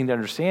important thing to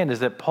understand is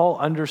that Paul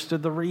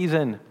understood the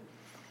reason.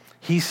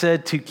 He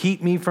said, to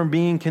keep me from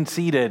being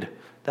conceited.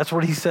 That's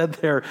what he said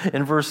there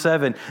in verse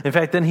 7. In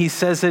fact, then he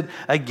says it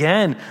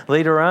again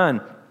later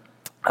on.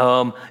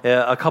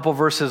 A couple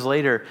verses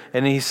later,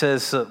 and he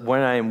says, when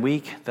I am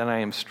weak, then I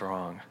am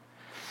strong.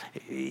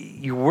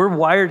 We're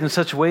wired in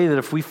such a way that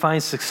if we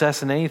find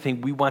success in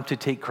anything, we want to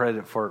take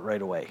credit for it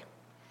right away.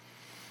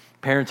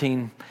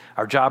 Parenting,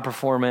 our job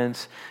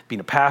performance, being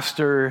a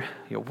pastor,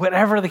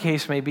 whatever the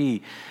case may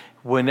be,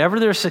 whenever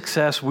there's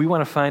success, we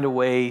want to find a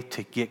way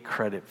to get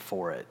credit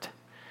for it.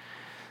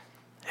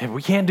 And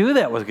we can't do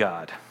that with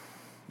God.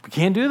 We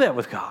can't do that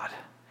with God.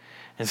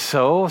 And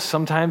so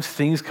sometimes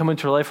things come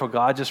into our life where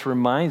God just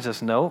reminds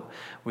us, no,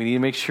 we need to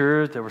make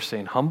sure that we're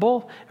staying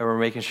humble and we're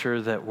making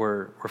sure that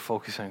we're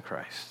focused on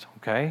Christ,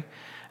 okay?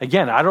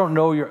 Again, I don't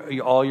know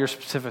all your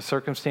specific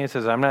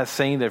circumstances. I'm not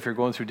saying that if you're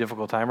going through a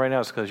difficult time right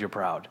now, it's because you're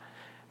proud.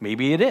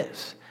 Maybe it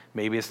is.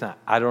 Maybe it's not.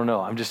 I don't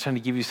know. I'm just trying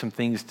to give you some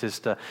things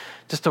just to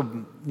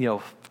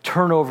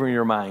turn over in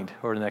your mind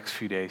over the next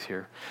few days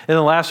here. And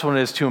the last one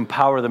is to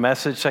empower the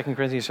message. 2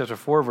 Corinthians chapter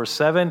 4, verse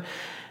 7.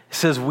 It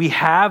says, we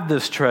have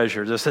this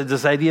treasure,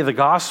 this idea of the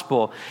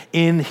gospel,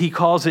 he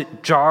calls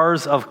it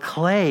jars of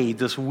clay,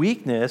 this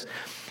weakness,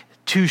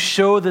 to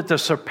show that the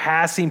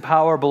surpassing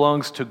power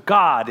belongs to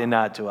God and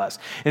not to us.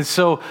 And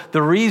so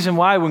the reason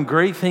why when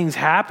great things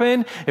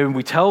happen, and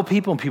we tell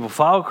people, and people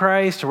follow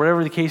Christ, or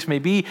whatever the case may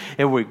be,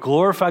 and we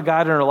glorify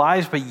God in our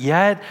lives, but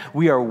yet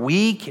we are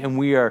weak and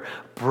we are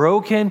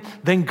broken,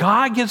 then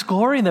God gets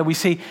glory in that. We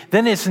say,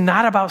 then it's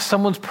not about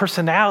someone's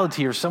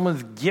personality or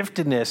someone's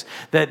giftedness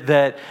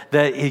that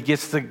it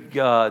gets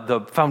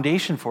the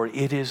foundation for it.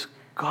 It is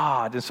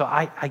God. And so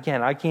I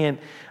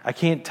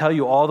can't tell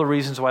you all the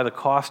reasons why the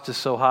cost is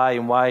so high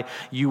and why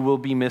you will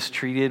be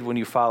mistreated when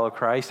you follow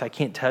Christ. I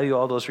can't tell you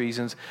all those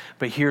reasons,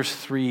 but here's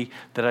 3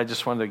 that I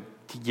just wanted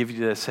to give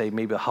you to say,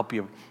 maybe it'll help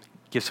you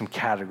give some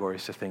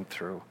categories to think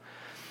through.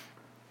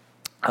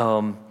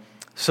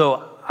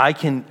 So I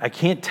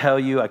can't tell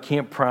you, I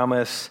can't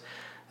promise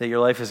that your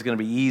life is going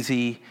to be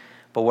easy,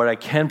 but what I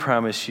can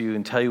promise you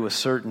and tell you with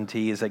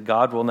certainty is that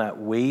God will not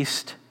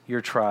waste your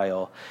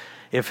trial.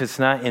 If it's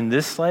not in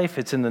this life,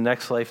 it's in the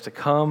next life to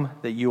come,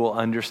 that you will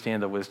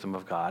understand the wisdom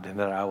of God and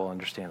that I will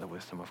understand the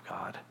wisdom of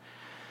God.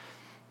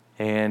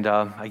 And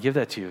I give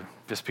that to you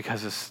just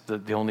because it's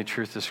the only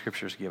truth the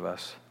scriptures give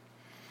us.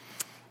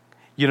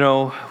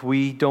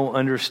 We don't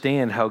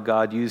understand how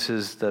God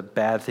uses the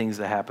bad things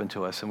that happen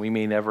to us, and we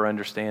may never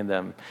understand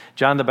them.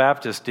 John the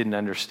Baptist didn't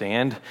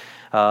understand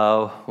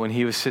when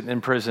he was sitting in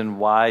prison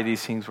why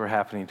these things were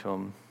happening to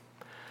him.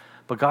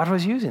 But God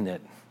was using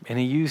it, and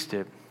he used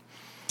it.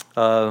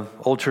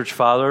 Old church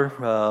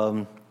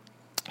father,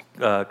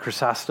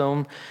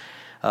 Chrysostom,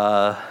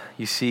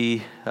 you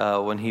see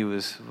when he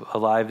was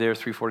alive there,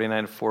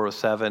 349 to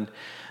 407,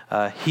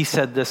 he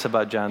said this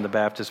about John the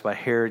Baptist, by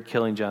Herod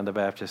killing John the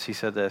Baptist. He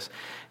said this.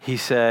 He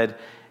said,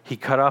 he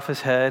cut off his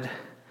head,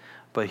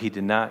 but he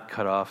did not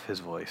cut off his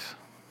voice.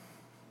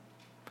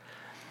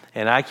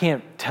 And I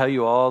can't tell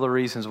you all the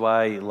reasons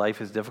why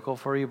life is difficult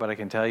for you, but I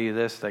can tell you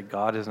this, that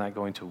God is not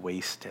going to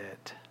waste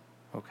it,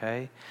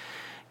 okay?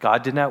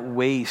 God did not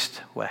waste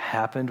what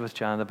happened with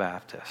John the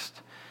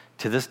Baptist.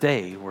 To this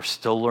day, we're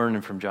still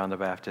learning from John the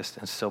Baptist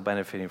and still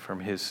benefiting from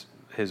his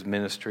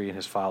ministry and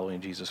his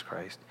following Jesus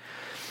Christ.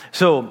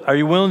 So, are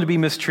you willing to be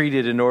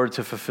mistreated in order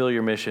to fulfill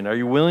your mission? Are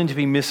you willing to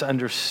be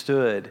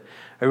misunderstood?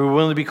 Are you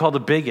willing to be called a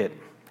bigot,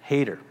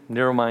 hater,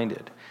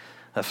 narrow-minded?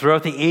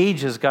 Throughout the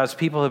ages, God's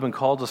people have been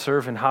called to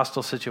serve in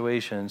hostile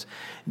situations.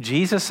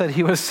 Jesus said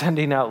he was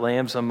sending out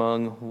lambs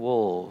among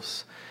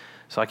wolves.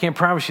 So I can't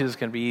promise you it's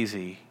going to be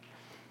easy.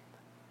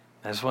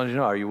 I just wanted to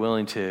know, are you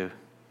willing to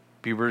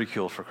be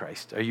ridiculed for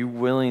Christ? Are you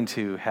willing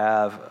to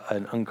have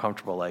an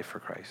uncomfortable life for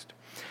Christ?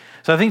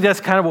 So I think that's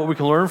kind of what we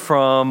can learn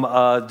from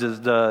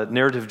the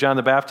narrative of John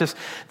the Baptist.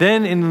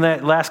 Then in the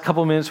last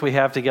couple minutes we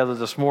have together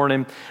this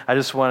morning, I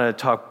just want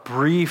to talk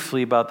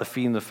briefly about the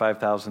feeding the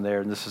 5,000 there,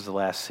 and this is the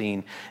last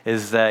scene,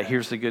 is that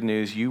here's the good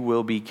news: you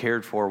will be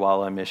cared for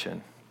while on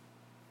mission.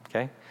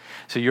 Okay?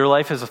 So your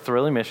life is a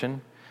thrilling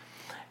mission.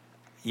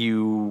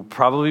 You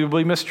probably will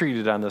be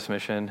mistreated on this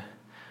mission,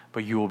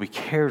 but you will be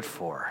cared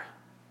for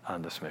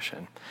on this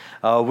mission.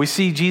 We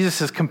see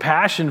Jesus'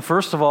 compassion,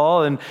 first of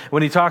all, and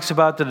when he talks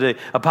about the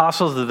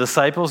apostles, the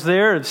disciples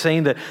there,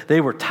 saying that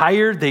they were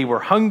tired, they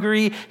were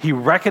hungry, he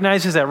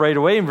recognizes that right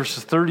away in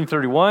verses 30 and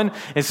 31,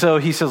 and so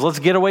he says, let's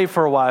get away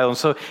for a while. And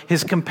so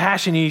his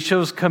compassion, he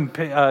shows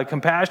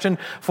compassion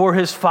for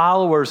his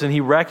followers, and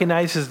he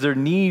recognizes their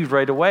need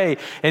right away.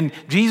 And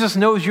Jesus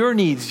knows your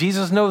needs.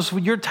 Jesus knows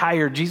when you're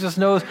tired. Jesus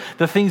knows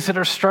the things that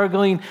are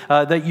struggling,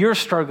 that you're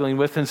struggling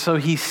with, and so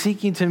he's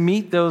seeking to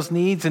meet those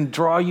needs and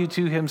draw you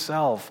to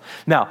himself.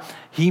 Now,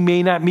 he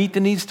may not meet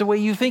the needs the way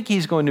you think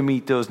he's going to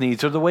meet those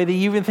needs, or the way that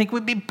you even think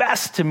would be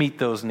best to meet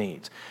those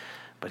needs,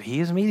 but he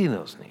is meeting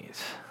those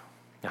needs.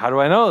 How do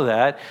I know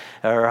that?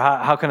 Or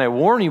how can I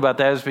warn you about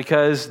that? Is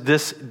because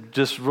this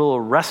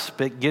little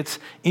respite gets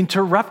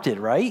interrupted,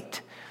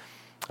 right?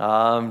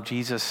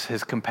 Jesus,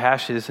 his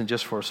compassion isn't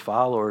just for his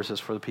followers, it's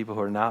for the people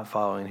who are not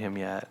following him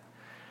yet.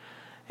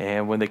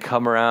 And when they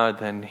come around,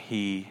 then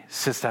he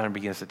sits down and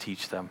begins to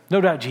teach them. No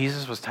doubt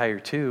Jesus was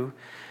tired too.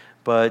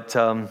 But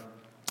in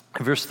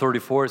verse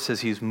 34, it says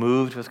he's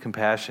moved with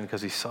compassion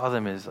because he saw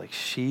them as like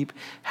sheep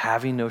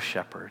having no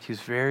shepherd. He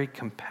was very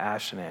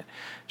compassionate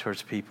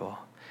towards people.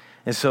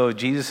 And so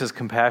Jesus'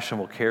 compassion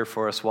will care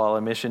for us while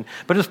on mission,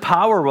 but his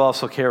power will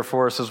also care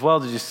for us as well.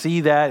 Did you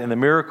see that in the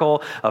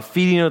miracle of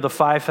feeding of the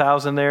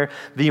 5,000 there?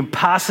 The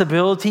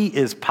impossibility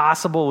is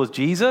possible with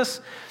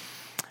Jesus,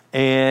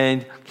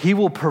 and he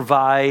will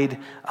provide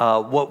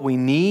what we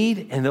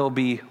need, and there will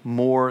be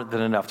more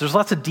than enough. There's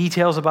lots of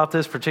details about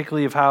this,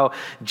 particularly of how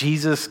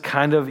Jesus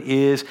kind of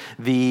is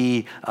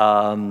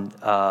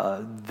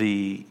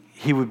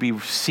he would be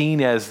seen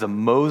as the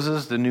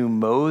new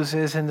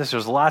Moses in this.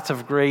 There's lots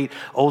of great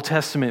Old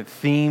Testament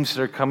themes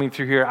that are coming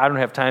through here. I don't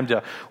have time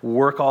to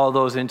work all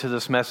those into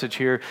this message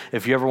here.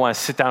 If you ever want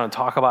to sit down and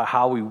talk about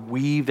how we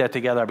weave that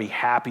together, I'd be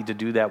happy to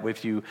do that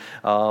with you.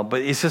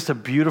 But it's just a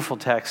beautiful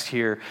text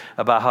here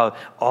about how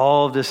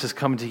all of this is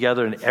coming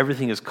together and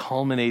everything is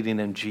culminating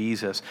in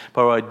Jesus.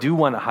 But what I do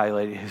want to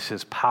highlight is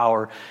his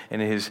power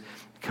and his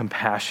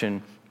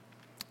compassion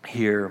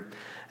here.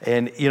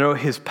 And,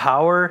 his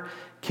power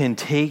can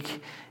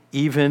take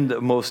even the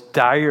most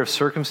dire of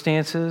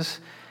circumstances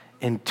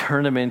and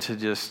turn them into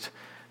just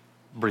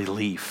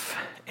relief.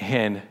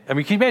 And can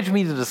you imagine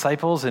me, the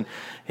disciples, and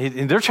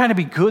they're trying to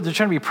be good, they're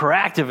trying to be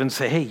proactive and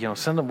say, hey,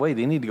 send them away,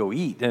 they need to go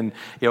eat. And,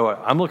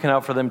 I'm looking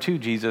out for them too,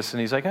 Jesus.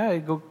 And he's like, hey,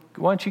 go,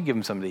 why don't you give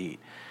them something to eat?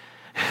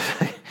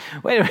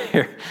 Wait a minute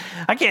here.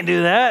 I can't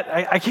do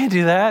that. I can't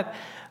do that.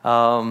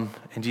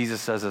 And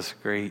Jesus does this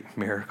great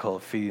miracle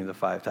of feeding the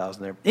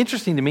 5,000 there.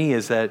 Interesting to me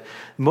is that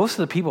most of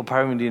the people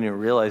probably didn't even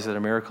realize that a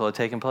miracle had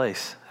taken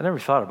place. I never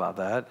thought about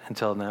that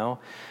until now,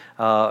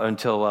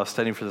 until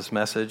studying for this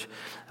message.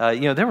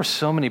 There were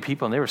so many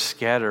people and they were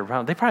scattered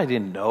around. They probably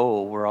didn't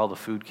know where all the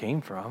food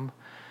came from.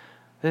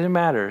 It didn't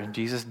matter.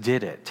 Jesus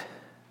did it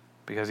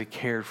because he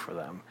cared for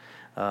them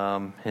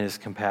and his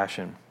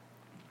compassion.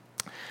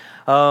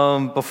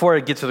 Before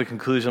I get to the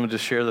conclusion, I'm going to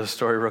just share this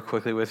story real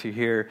quickly with you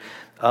here.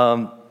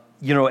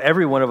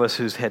 Every one of us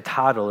who's had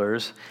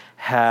toddlers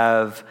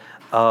have,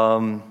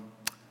 when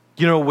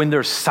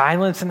there's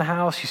silence in the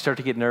house, you start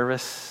to get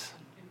nervous.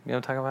 You know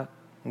what I'm talking about?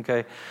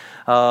 Okay.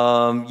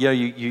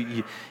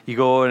 You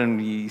go in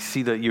and you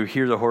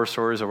hear the horror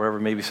stories or whatever.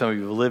 Maybe some of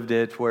you have lived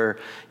it, where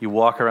you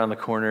walk around the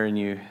corner and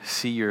you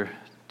see your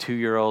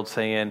 2-year-old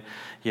saying,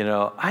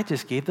 I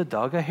just gave the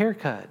dog a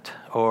haircut,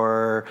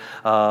 or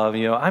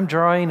I'm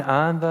drawing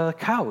on the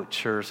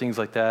couch, or things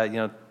like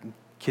that.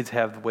 Kids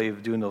have the way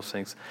of doing those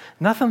things.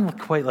 Nothing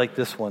quite like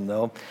this one,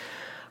 though.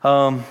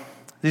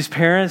 These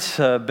parents,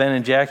 Ben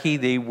and Jackie,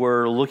 they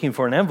were looking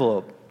for an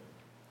envelope,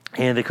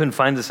 and they couldn't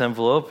find this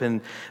envelope,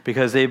 and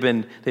because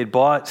they'd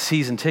bought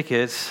season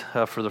tickets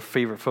for their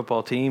favorite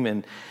football team,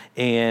 and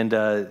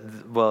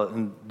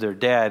their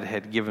dad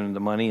had given them the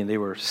money, and they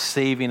were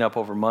saving up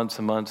over months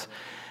and months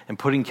and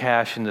putting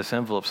cash in this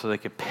envelope so they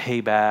could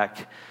pay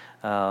back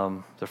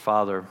their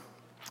father.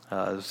 It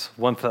was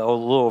a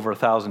little over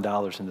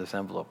 $1,000 in this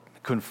envelope.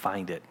 Couldn't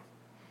find it.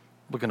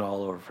 Looking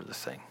all over for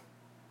this thing.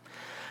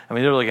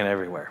 They're looking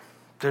everywhere.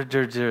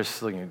 They're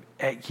just looking.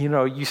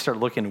 You start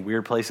looking in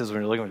weird places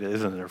when you're looking.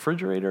 Is it in the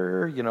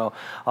refrigerator?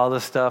 All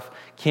this stuff.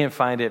 Can't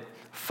find it.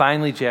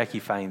 Finally, Jackie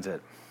finds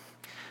it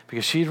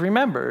because she'd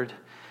remembered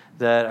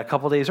that a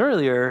couple days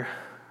earlier,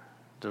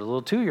 their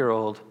little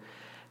 2-year-old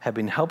had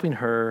been helping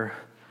her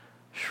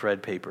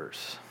shred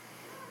papers.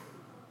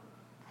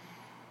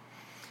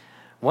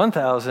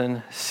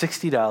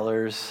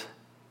 $1,060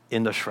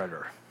 in the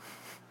shredder.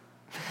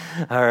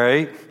 All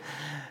right.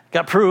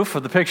 Got proof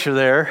of the picture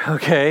there,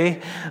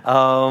 okay?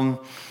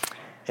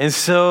 And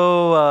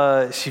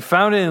so she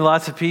found it in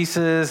lots of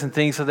pieces and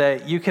things so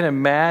that you can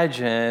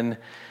imagine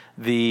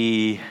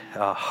the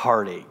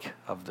heartache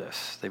of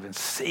this. They've been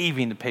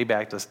saving to pay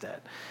back this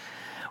debt.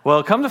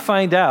 Well, come to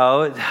find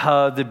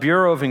out, the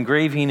Bureau of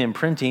Engraving and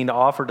Printing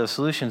offered a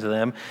solution to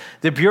them.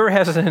 The Bureau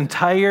has an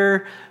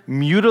entire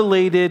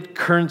mutilated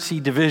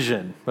currency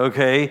division,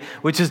 okay,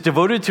 which is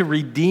devoted to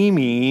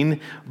redeeming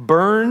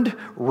burned,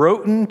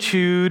 rotten,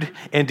 chewed,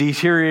 and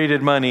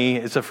deteriorated money.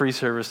 It's a free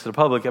service to the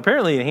public.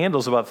 Apparently, it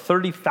handles about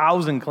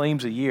 30,000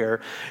 claims a year.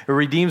 It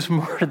redeems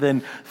more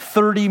than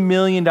 $30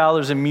 million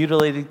in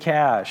mutilated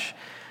cash.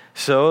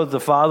 So the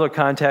father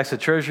contacts the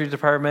Treasury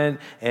Department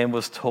and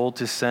was told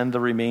to send the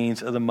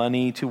remains of the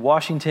money to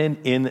Washington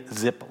in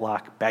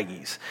Ziploc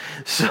baggies.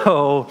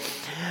 So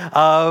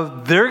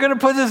they're going to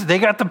put this, they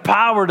got the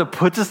power to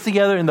put this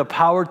together and the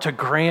power to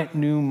grant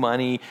new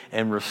money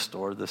and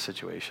restore the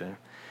situation.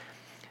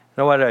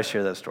 Now, why did I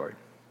share that story?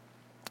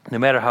 No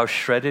matter how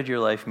shredded your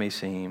life may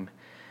seem,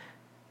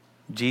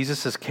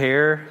 Jesus'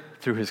 care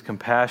through his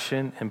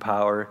compassion and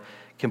power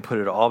can put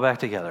it all back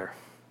together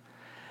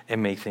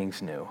and make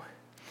things new.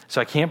 So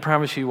I can't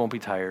promise you won't be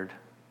tired.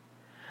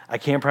 I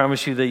can't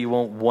promise you that you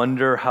won't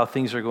wonder how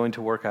things are going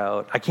to work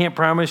out. I can't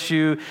promise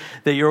you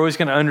that you're always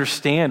going to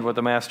understand what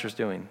the Master's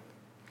doing.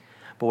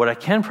 But what I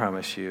can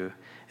promise you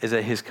is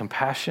that his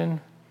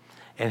compassion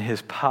and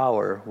his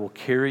power will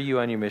carry you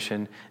on your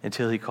mission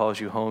until he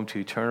calls you home to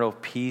eternal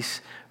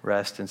peace,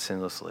 rest, and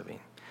sinless living.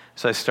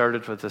 So I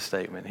started with this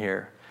statement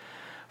here.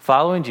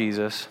 Following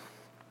Jesus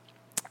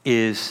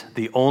is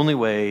the only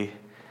way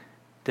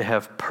to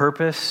have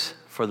purpose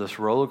for this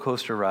roller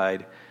coaster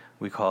ride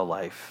we call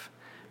life.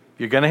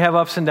 You're going to have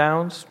ups and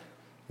downs,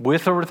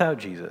 with or without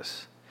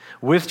Jesus.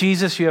 With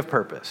Jesus, you have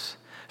purpose.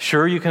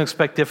 Sure, you can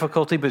expect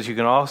difficulty, but you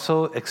can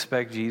also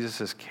expect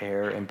Jesus'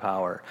 care and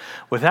power.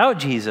 Without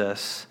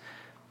Jesus,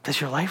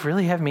 does your life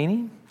really have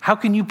meaning? How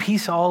can you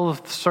piece all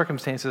of the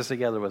circumstances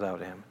together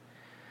without him?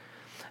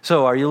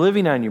 So are you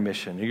living on your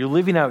mission? Are you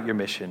living out your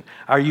mission?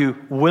 Are you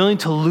willing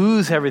to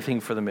lose everything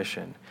for the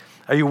mission?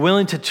 Are you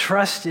willing to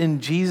trust in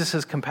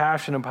Jesus'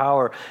 compassion and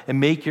power and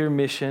make your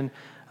mission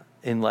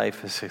in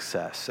life a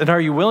success? And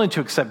are you willing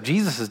to accept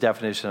Jesus'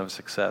 definition of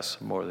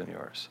success more than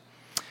yours?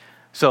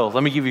 So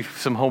let me give you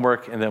some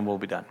homework and then we'll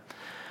be done.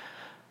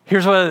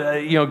 Here's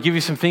what, give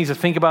you some things to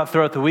think about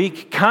throughout the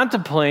week.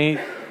 Contemplate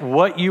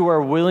what you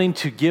are willing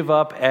to give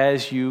up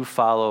as you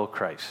follow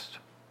Christ.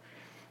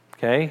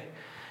 Okay?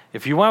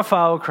 If you want to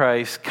follow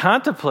Christ,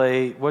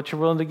 contemplate what you're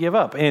willing to give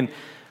up. And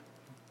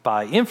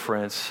by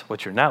inference,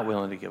 what you're not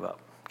willing to give up.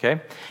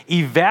 Okay?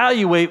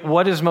 Evaluate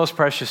what is most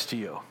precious to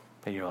you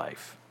in your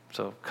life.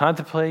 So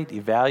contemplate,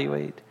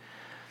 evaluate.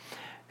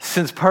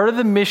 Since part of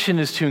the mission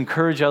is to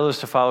encourage others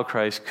to follow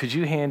Christ, could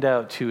you hand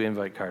out 2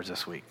 invite cards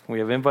this week? We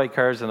have invite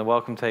cards on the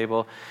welcome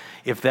table.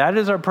 If that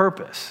is our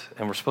purpose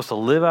and we're supposed to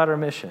live out our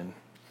mission,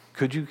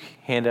 could you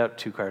hand out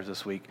 2 cards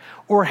this week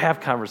or have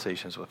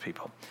conversations with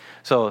people?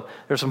 So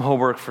there's some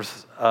homework for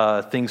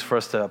things for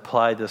us to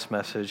apply this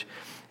message,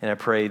 and I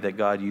pray that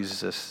God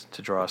uses this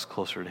to draw us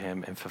closer to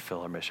him and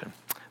fulfill our mission.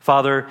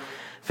 Father,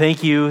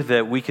 thank you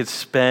that we could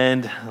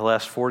spend the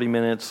last 40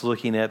 minutes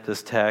looking at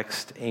this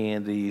text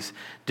and these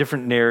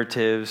different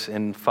narratives.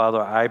 And Father,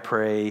 I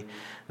pray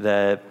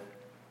that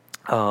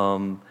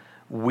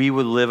we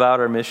would live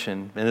out our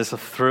mission. And it's a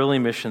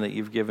thrilling mission that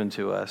you've given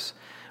to us.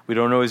 We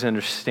don't always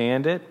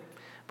understand it,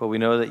 but we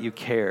know that you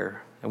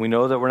care. And we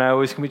know that we're not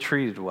always going to be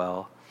treated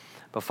well.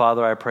 But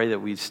Father, I pray that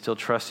we'd still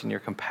trust in your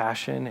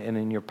compassion and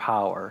in your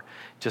power,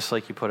 just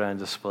like you put on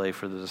display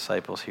for the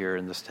disciples here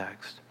in this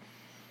text.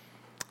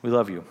 We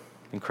love you.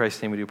 In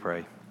Christ's name we do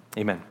pray.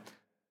 Amen.